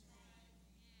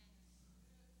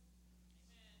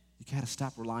 You got to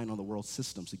stop relying on the world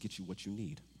systems to get you what you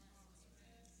need.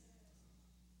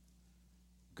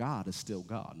 God is still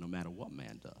God, no matter what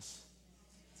man does.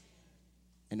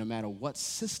 And no matter what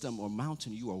system or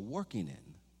mountain you are working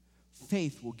in,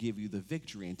 faith will give you the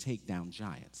victory and take down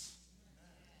giants.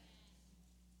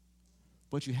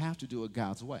 But you have to do it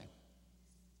God's way.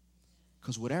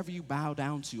 Because whatever you bow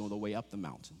down to on the way up the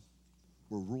mountain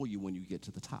will rule you when you get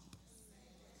to the top.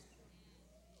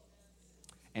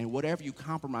 And whatever you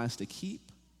compromise to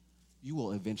keep, you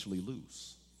will eventually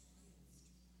lose.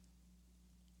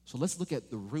 So let's look at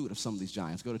the root of some of these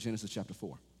giants. Go to Genesis chapter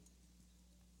 4.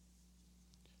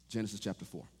 Genesis chapter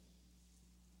 4.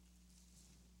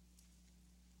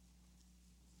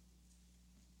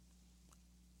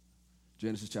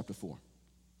 Genesis chapter 4.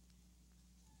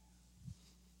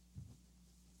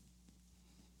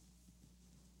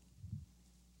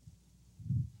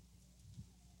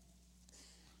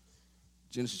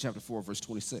 Genesis chapter 4, verse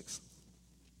 26.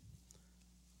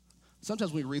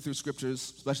 Sometimes when we read through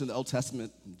scriptures, especially in the Old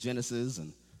Testament, Genesis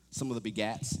and some of the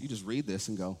begats, you just read this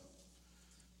and go,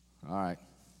 all right,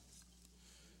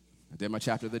 I did my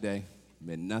chapter of the day. It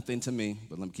meant nothing to me,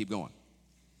 but let me keep going.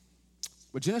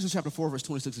 But Genesis chapter 4, verse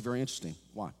 26 is very interesting.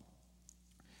 Why?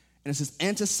 And it says,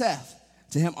 and to Seth,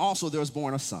 to him also there was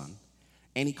born a son,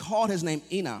 and he called his name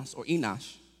Enos, or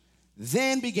Enosh.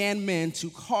 Then began men to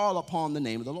call upon the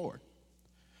name of the Lord.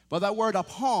 But that word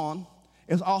upon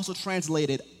is also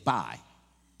translated by.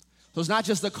 So it's not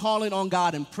just the calling on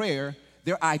God in prayer,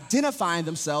 they're identifying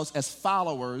themselves as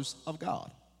followers of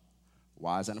God.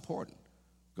 Why is that important?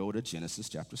 Go to Genesis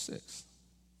chapter 6.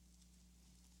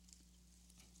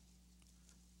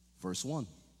 Verse 1.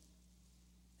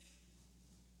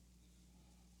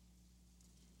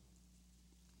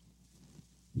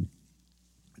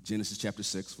 Genesis chapter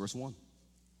 6, verse 1.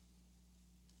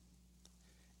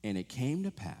 And it came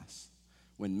to pass,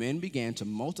 when men began to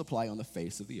multiply on the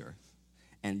face of the earth,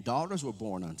 and daughters were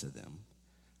born unto them,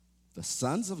 the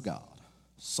sons of God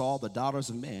saw the daughters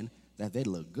of men that they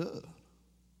looked good,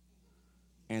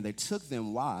 and they took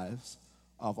them wives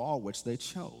of all which they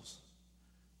chose.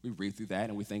 We read through that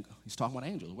and we think he's talking about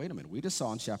angels. Wait a minute, we just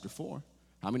saw in chapter 4.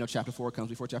 How many know chapter 4 comes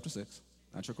before chapter 6?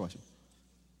 That's your question.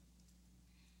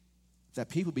 That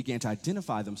people began to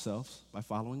identify themselves by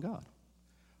following God.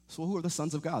 So who are the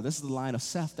sons of God? This is the line of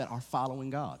Seth that are following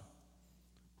God.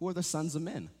 Who are the sons of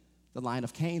men? The line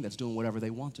of Cain that's doing whatever they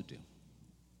want to do.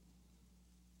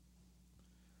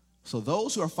 So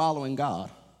those who are following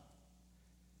God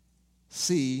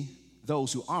see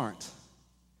those who aren't,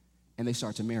 and they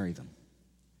start to marry them.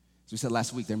 As we said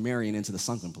last week, they're marrying into the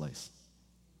sunken place.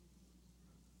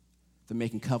 They're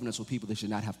making covenants with people they should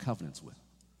not have covenants with.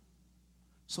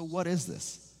 So what is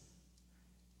this?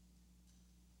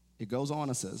 it goes on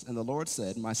and says, and the Lord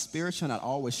said, my spirit shall not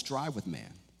always strive with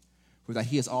man, for that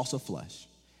he is also flesh.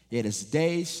 Yet his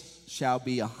days shall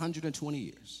be 120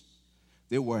 years.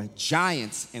 There were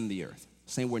giants in the earth.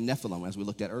 Same word Nephilim, as we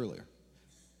looked at earlier,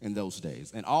 in those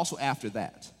days. And also after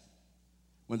that,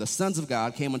 when the sons of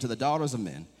God came unto the daughters of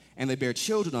men, and they bare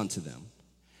children unto them,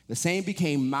 the same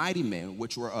became mighty men,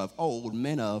 which were of old,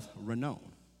 men of renown.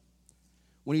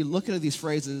 When you look at these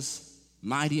phrases,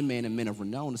 mighty men and men of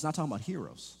renown, it's not talking about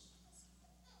heroes.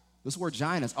 This word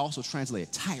giant is also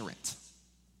translated tyrant.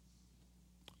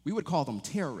 We would call them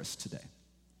terrorists today.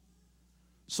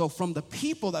 So from the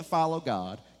people that follow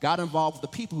God, God involved the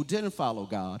people who didn't follow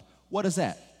God. What is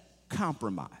that?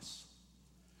 Compromise.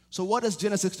 So what is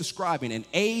Genesis describing? An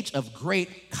age of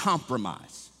great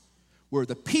compromise, where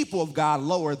the people of God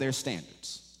lower their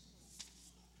standards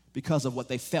because of what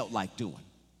they felt like doing.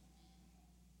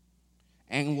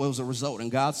 And was a result. And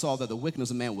God saw that the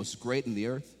wickedness of man was great in the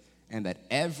earth, and that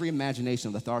every imagination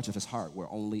of the thoughts of his heart were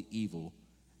only evil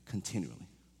continually.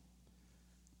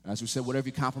 As we said, whatever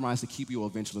you compromise to keep, you will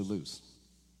eventually lose.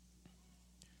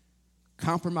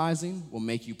 Compromising will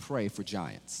make you pray for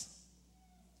giants.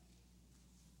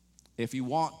 If you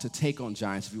want to take on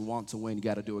giants, if you want to win, you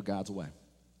got to do it God's way.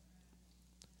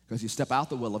 Because you step out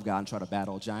the will of God and try to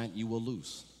battle a giant, you will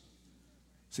lose.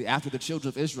 See, after the children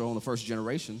of Israel in the first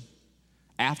generation,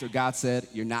 after God said,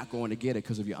 you're not going to get it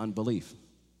because of your unbelief.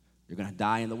 You're going to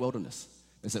die in the wilderness.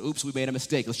 They said, oops, we made a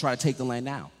mistake. Let's try to take the land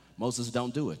now. Moses,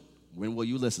 don't do it. When will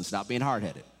you listen? Stop being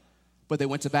hard-headed. But they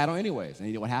went to battle anyways. And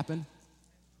you know what happened?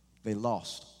 They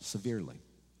lost severely.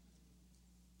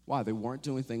 Why? They weren't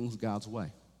doing things God's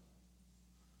way.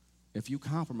 If you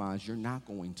compromise, you're not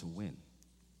going to win.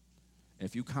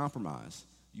 If you compromise,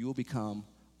 you will become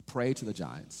a prey to the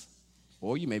giants,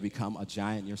 or you may become a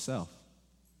giant yourself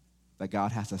that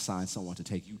God has to assign someone to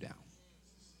take you down.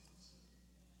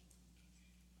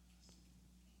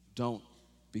 Don't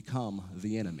become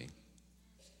the enemy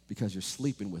because you're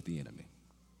sleeping with the enemy.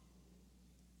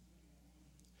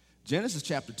 Genesis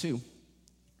chapter 2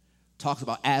 talks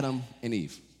about Adam and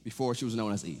Eve before she was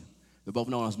known as Eve. They're both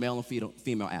known as male and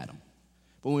female Adam.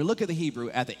 But when we look at the Hebrew,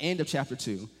 at the end of chapter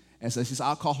 2, it says,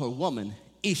 I'll call her woman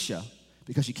Isha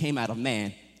because she came out of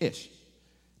man, Ish.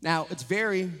 Now, it's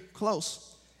very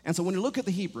close. And so when you look at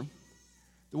the Hebrew,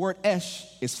 the word Ish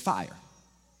is fire.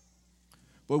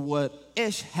 But what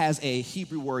Ish has a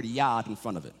Hebrew word yad in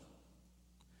front of it.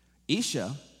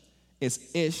 Isha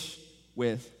is Ish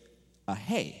with a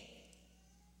hey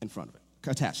in front of it,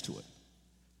 attached to it.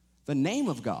 The name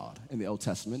of God in the Old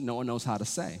Testament, no one knows how to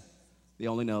say. They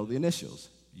only know the initials,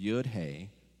 Yud, Hey,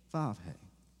 Vav, Hey.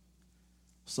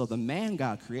 So the man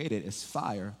God created is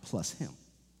fire plus him.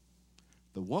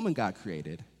 The woman God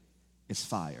created is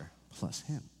fire plus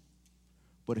him.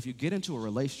 But if you get into a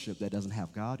relationship that doesn't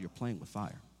have God, you're playing with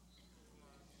fire.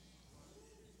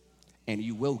 And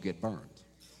you will get burned.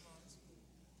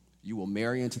 You will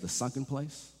marry into the sunken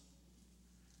place.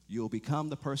 You will become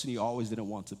the person you always didn't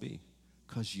want to be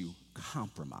because you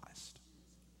compromised.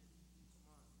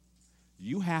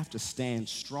 You have to stand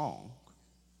strong.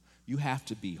 You have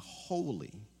to be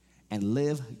holy and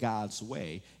live God's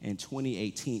way in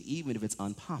 2018, even if it's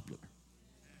unpopular.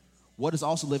 What is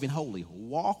also living holy?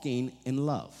 Walking in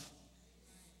love.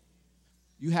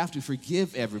 You have to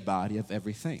forgive everybody of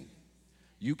everything.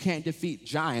 You can't defeat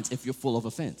giants if you're full of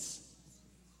offense.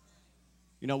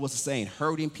 You know what's the saying?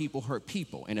 Hurting people hurt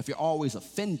people. And if you're always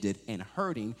offended and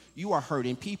hurting, you are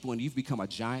hurting people and you've become a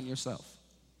giant yourself.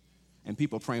 And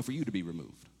people are praying for you to be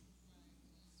removed.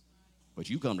 But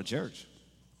you come to church.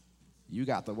 You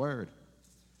got the word.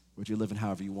 But you're living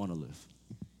however you want to live.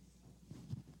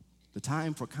 The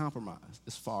time for compromise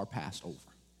is far past over.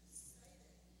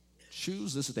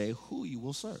 Choose this day who you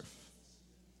will serve.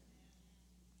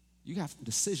 You have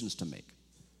decisions to make.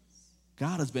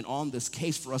 God has been on this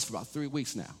case for us for about 3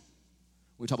 weeks now.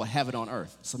 We talk about heaven on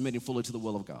earth, submitting fully to the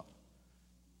will of God.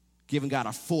 Giving God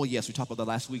our full yes. We talked about that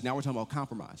last week. Now we're talking about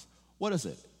compromise. What is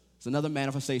it? It's another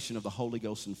manifestation of the Holy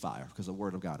Ghost and fire, because the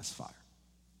word of God is fire.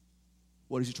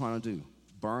 What is he trying to do?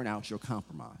 Burn out your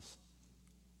compromise.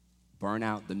 Burn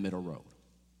out the middle road.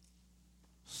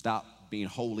 Stop being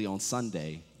holy on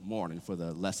Sunday morning for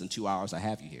the less than 2 hours I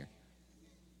have you here.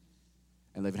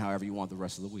 And live it however you want the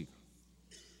rest of the week.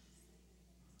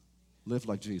 Live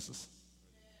like Jesus.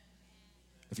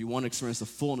 If you want to experience the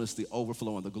fullness, the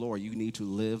overflow, and the glory, you need to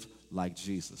live like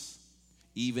Jesus,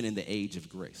 even in the age of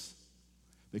grace,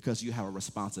 because you have a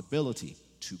responsibility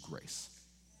to grace.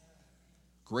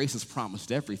 Grace has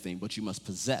promised everything, but you must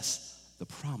possess the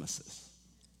promises.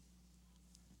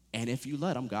 And if you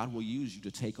let him, God will use you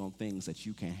to take on things that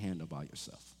you can't handle by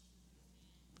yourself.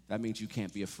 That means you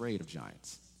can't be afraid of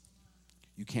giants.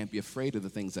 You can't be afraid of the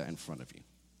things that are in front of you.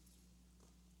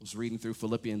 I was reading through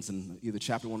Philippians in either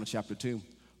chapter 1 or chapter 2.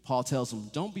 Paul tells them,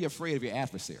 don't be afraid of your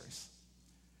adversaries,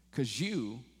 because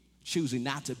you choosing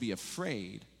not to be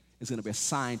afraid is going to be a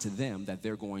sign to them that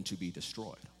they're going to be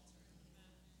destroyed.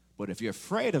 But if you're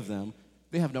afraid of them,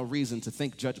 they have no reason to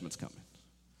think judgment's coming.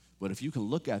 But if you can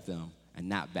look at them and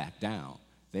not back down,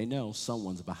 they know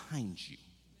someone's behind you.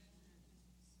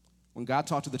 When God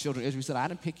talked to the children of Israel, he said, I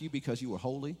didn't pick you because you were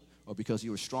holy or because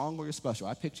you were strong or you're special.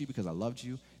 I picked you because I loved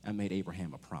you and made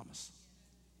Abraham a promise.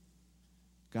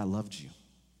 God loved you.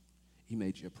 He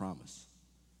made you a promise.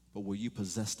 But will you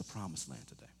possess the promised land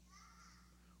today?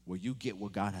 Will you get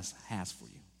what God has for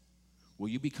you? Will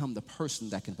you become the person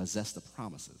that can possess the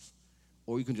promises?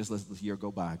 Or you can just let the year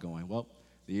go by going, well,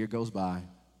 the year goes by.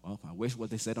 Well, I wish what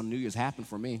they said on New Year's happened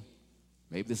for me.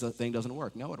 Maybe this thing doesn't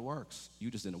work. No, it works.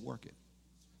 You just didn't work it.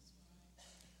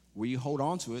 Will you hold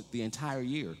on to it the entire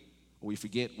year, or will you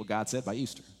forget what God said by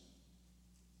Easter?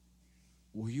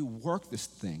 Will you work this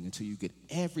thing until you get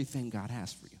everything God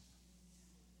has for you?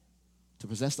 To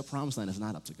possess the promised land is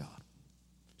not up to God.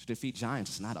 To defeat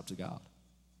giants is not up to God.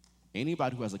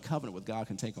 Anybody who has a covenant with God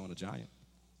can take on a giant.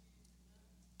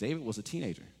 David was a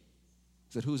teenager.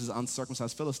 He said, who is this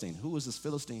uncircumcised Philistine? Who is this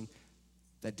Philistine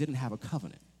that didn't have a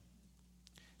covenant?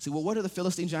 See, well, where do the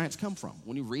Philistine giants come from?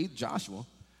 When you read Joshua,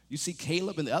 you see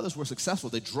Caleb and the others were successful.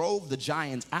 They drove the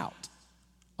giants out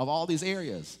of all these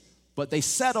areas, but they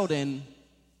settled in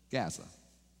Gaza,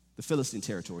 the Philistine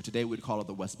territory. Today we'd call it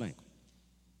the West Bank.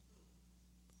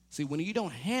 See, when you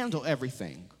don't handle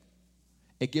everything,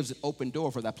 it gives an open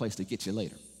door for that place to get you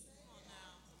later.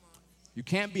 You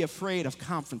can't be afraid of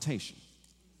confrontation.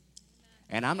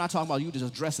 And I'm not talking about you just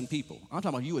addressing people. I'm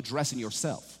talking about you addressing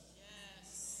yourself.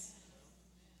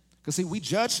 Because, see, we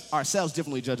judge ourselves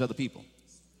differently than we judge other people.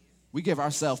 We give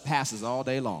ourselves passes all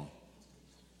day long.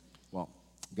 Well,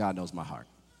 God knows my heart.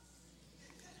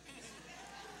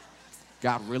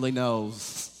 God really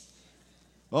knows.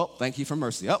 Oh, thank you for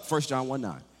mercy. Oh, 1 John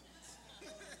 1:9.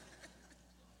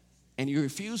 And you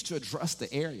refuse to address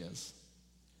the areas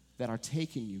that are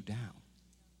taking you down.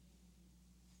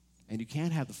 And you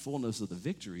can't have the fullness of the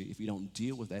victory if you don't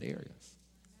deal with that areas.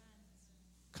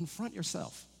 Confront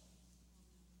yourself.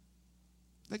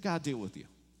 Let God deal with you.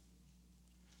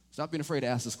 Stop being afraid to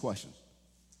ask this question.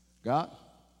 God,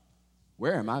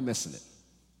 where am I missing it?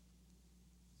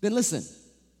 Then listen.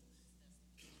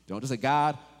 Don't just say,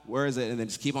 God, where is it? And then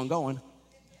just keep on going.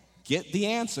 Get the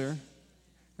answer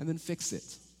and then fix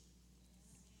it.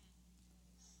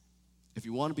 If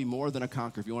you want to be more than a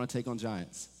conqueror, if you want to take on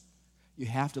giants, you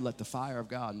have to let the fire of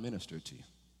God minister to you.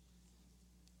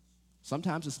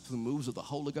 Sometimes it's the moves of the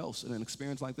Holy Ghost in an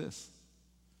experience like this.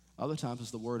 Other times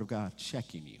it's the word of God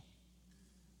checking you.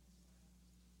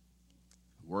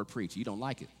 Word preach, you don't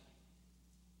like it.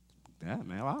 Yeah,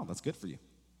 man, wow, that's good for you.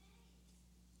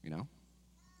 You know,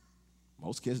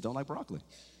 most kids don't like broccoli.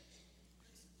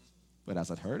 But as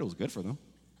I heard, it was good for them.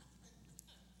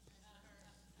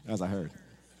 As I heard.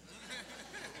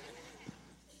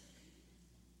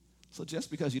 So just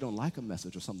because you don't like a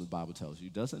message or something the Bible tells you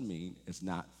doesn't mean it's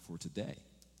not for today.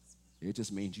 It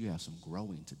just means you have some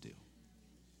growing to do.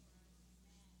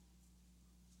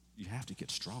 You have to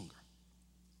get stronger.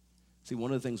 See,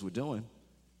 one of the things we're doing,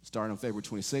 starting on February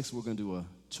 26th, we're going to do a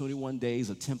 21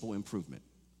 days of temple improvement.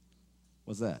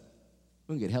 What's that?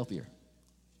 We're going to get healthier.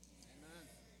 Amen.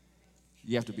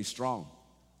 You have to be strong.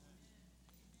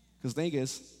 Because the thing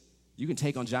is, you can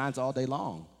take on giants all day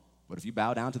long. But if you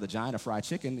bow down to the giant of fried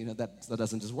chicken, you know, that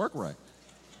doesn't just work right.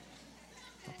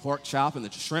 The pork chop and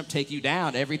the shrimp take you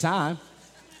down every time.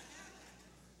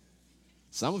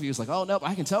 Some of you is like, oh, no,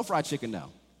 I can tell fried chicken no.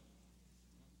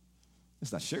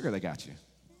 It's that sugar that got you.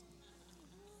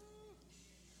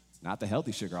 Not the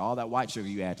healthy sugar, all that white sugar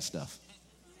you add to stuff.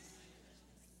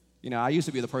 You know, I used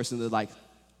to be the person that like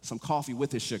some coffee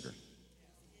with his sugar.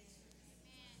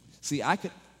 See,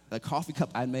 the coffee cup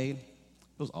I made,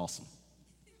 it was awesome.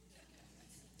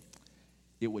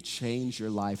 It would change your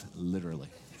life literally.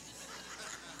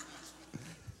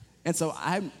 And so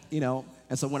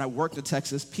so when I worked in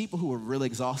Texas, people who were really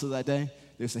exhausted that day,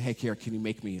 they would say, hey, Kerrick, can you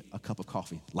make me a cup of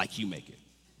coffee like you make it?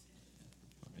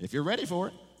 If you're ready for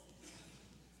it.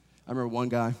 I remember one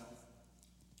guy,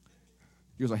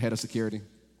 he was our head of security,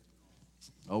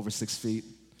 over 6 feet,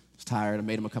 was tired. I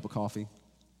made him a cup of coffee.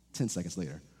 10 seconds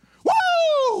later,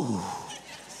 woo!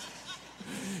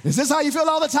 Is this how you feel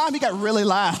all the time? He got really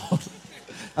loud.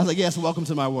 I was like, yes, welcome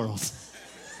to my world.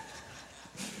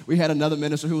 We had another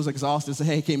minister who was exhausted, said,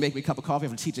 hey, can you make me a cup of coffee? I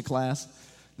have to teach a class.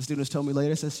 The students told me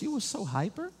later, said, she was so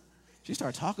hyper. She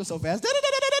started talking so fast.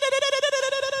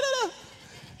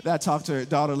 Then I talked to her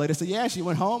daughter later, said, yeah, she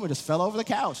went home and just fell over the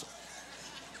couch.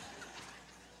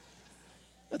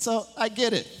 And so I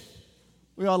get it.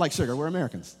 We all like sugar. We're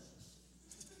Americans.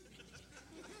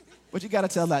 But you got to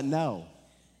tell that no.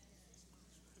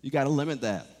 You got to limit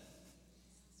that.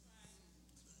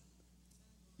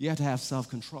 You have to have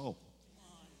self-control.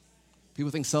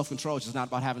 People think self-control is just not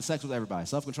about having sex with everybody.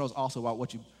 Self-control is also about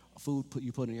what food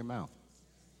you put in your mouth.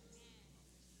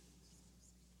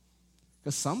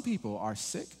 Because some people are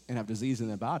sick and have disease in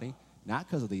their body, not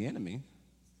because of the enemy,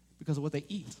 because of what they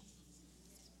eat.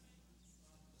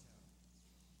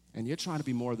 And you're trying to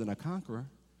be more than a conqueror,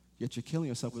 yet you're killing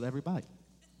yourself with every bite.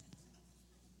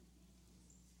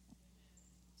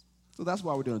 So that's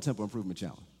why we're doing a Temple Improvement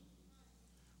Challenge.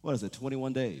 What is it,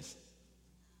 21 days?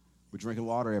 We're drinking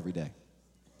water every day.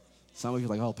 Some of you are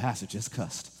like, oh, Pastor just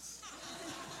cussed.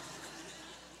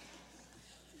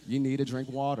 You need to drink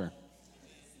water.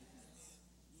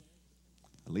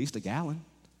 At least a gallon.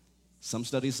 Some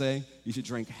studies say you should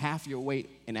drink half your weight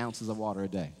in ounces of water a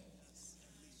day.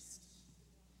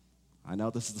 I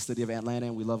know this is the city of Atlanta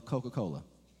and we love Coca-Cola,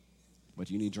 but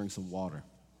you need to drink some water.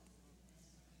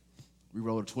 We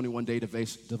wrote a 21-day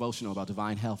devotional about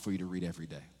divine health for you to read every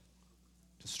day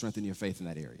to strengthen your faith in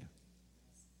that area.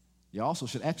 You also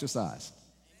should exercise.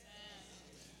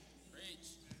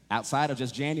 Outside of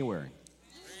just January.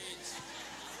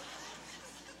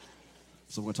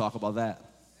 So we're going to talk about that.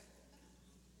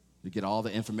 You get all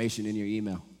the information in your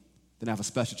email. Then I have a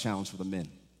special challenge for the men.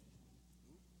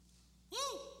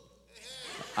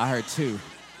 I heard 2.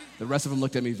 The rest of them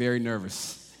looked at me very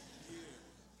nervous.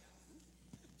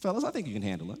 Fellas, I think you can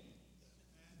handle it.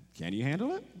 Can you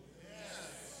handle it?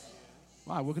 Yes.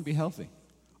 Why? We're going to be healthy.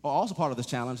 Oh, also part of this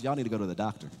challenge, y'all need to go to the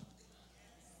doctor.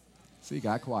 See, you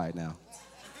got quiet now.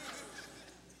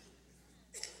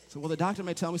 So, well, the doctor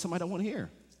may tell me something I don't want to hear.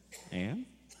 And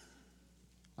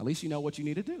at least you know what you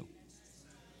need to do.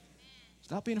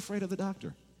 Stop being afraid of the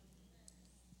doctor.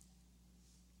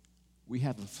 We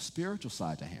have a spiritual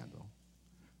side to handle,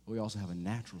 but we also have a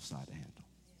natural side to handle.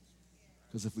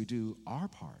 Because if we do our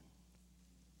part,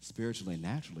 spiritually and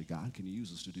naturally, God can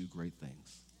use us to do great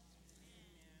things.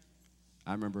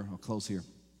 I remember, I'll close here,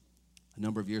 a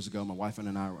number of years ago, my wife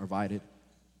and I were invited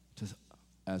to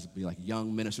be like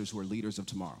young ministers who are leaders of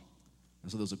tomorrow.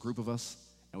 And so there was a group of us,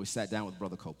 and we sat down with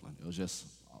Brother Copeland. It was just,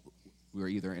 we were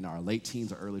either in our late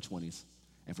teens or early 20s,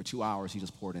 and for 2 hours, he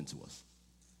just poured into us.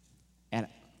 And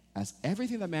as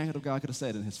everything that man of God could have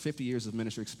said in his 50 years of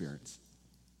ministry experience,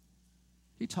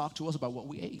 he talked to us about what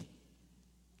we ate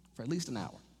for at least an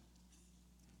hour.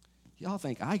 Y'all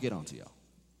think I get onto y'all.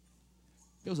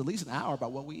 It was at least an hour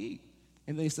about what we eat.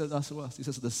 And then he said to us, he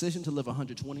says, the decision to live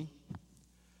 120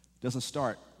 doesn't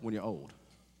start when you're old.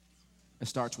 It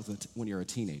starts when you're a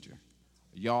teenager.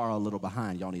 Y'all are a little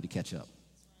behind. Y'all need to catch up.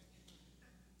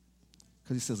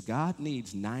 Because he says God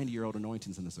needs 90-year-old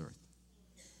anointings in this earth.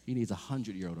 He needs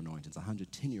 100-year-old anointings,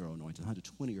 110-year-old anointings,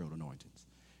 120-year-old anointings.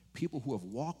 People who have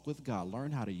walked with God,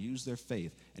 learn how to use their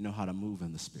faith and know how to move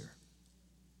in the Spirit.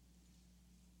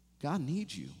 God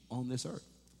needs you on this earth.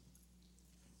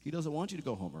 He doesn't want you to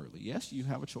go home early. Yes, you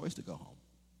have a choice to go home.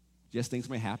 Yes, things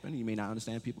may happen. You may not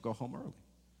understand people go home early.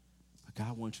 But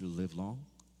God wants you to live long,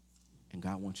 and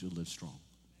God wants you to live strong.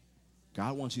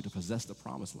 God wants you to possess the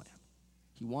promised land.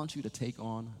 He wants you to take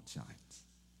on giants.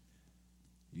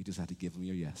 You just have to give him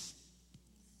your yes.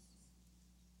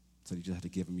 So you just have to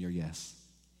give him your yes.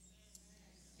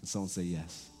 Can someone say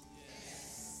yes?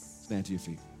 Yes. Stand to your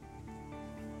feet.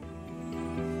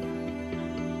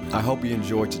 I hope you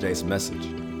enjoyed today's message.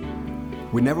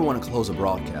 We never want to close a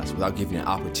broadcast without giving you an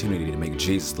opportunity to make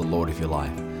Jesus the Lord of your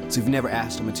life. So if you've never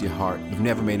asked him into your heart, you've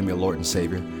never made him your Lord and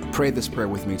Savior, pray this prayer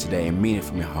with me today and mean it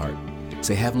from your heart.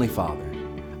 Say, Heavenly Father,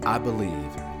 I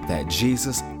believe that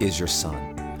Jesus is your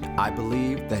Son. I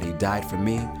believe that he died for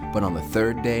me, but on the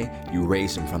third day, you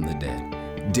raised him from the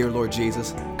dead. Dear Lord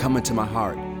Jesus, come into my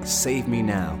heart. Save me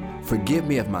now. Forgive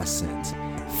me of my sins.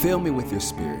 Fill me with your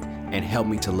Spirit and help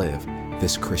me to live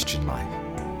this Christian life.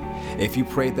 If you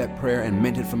prayed that prayer and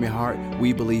meant it from your heart,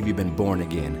 we believe you've been born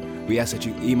again. We ask that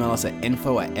you email us at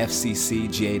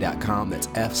info@fccga.com. That's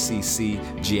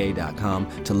fccga.com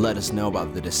to let us know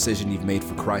about the decision you've made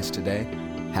for Christ today.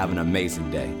 Have an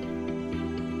amazing day.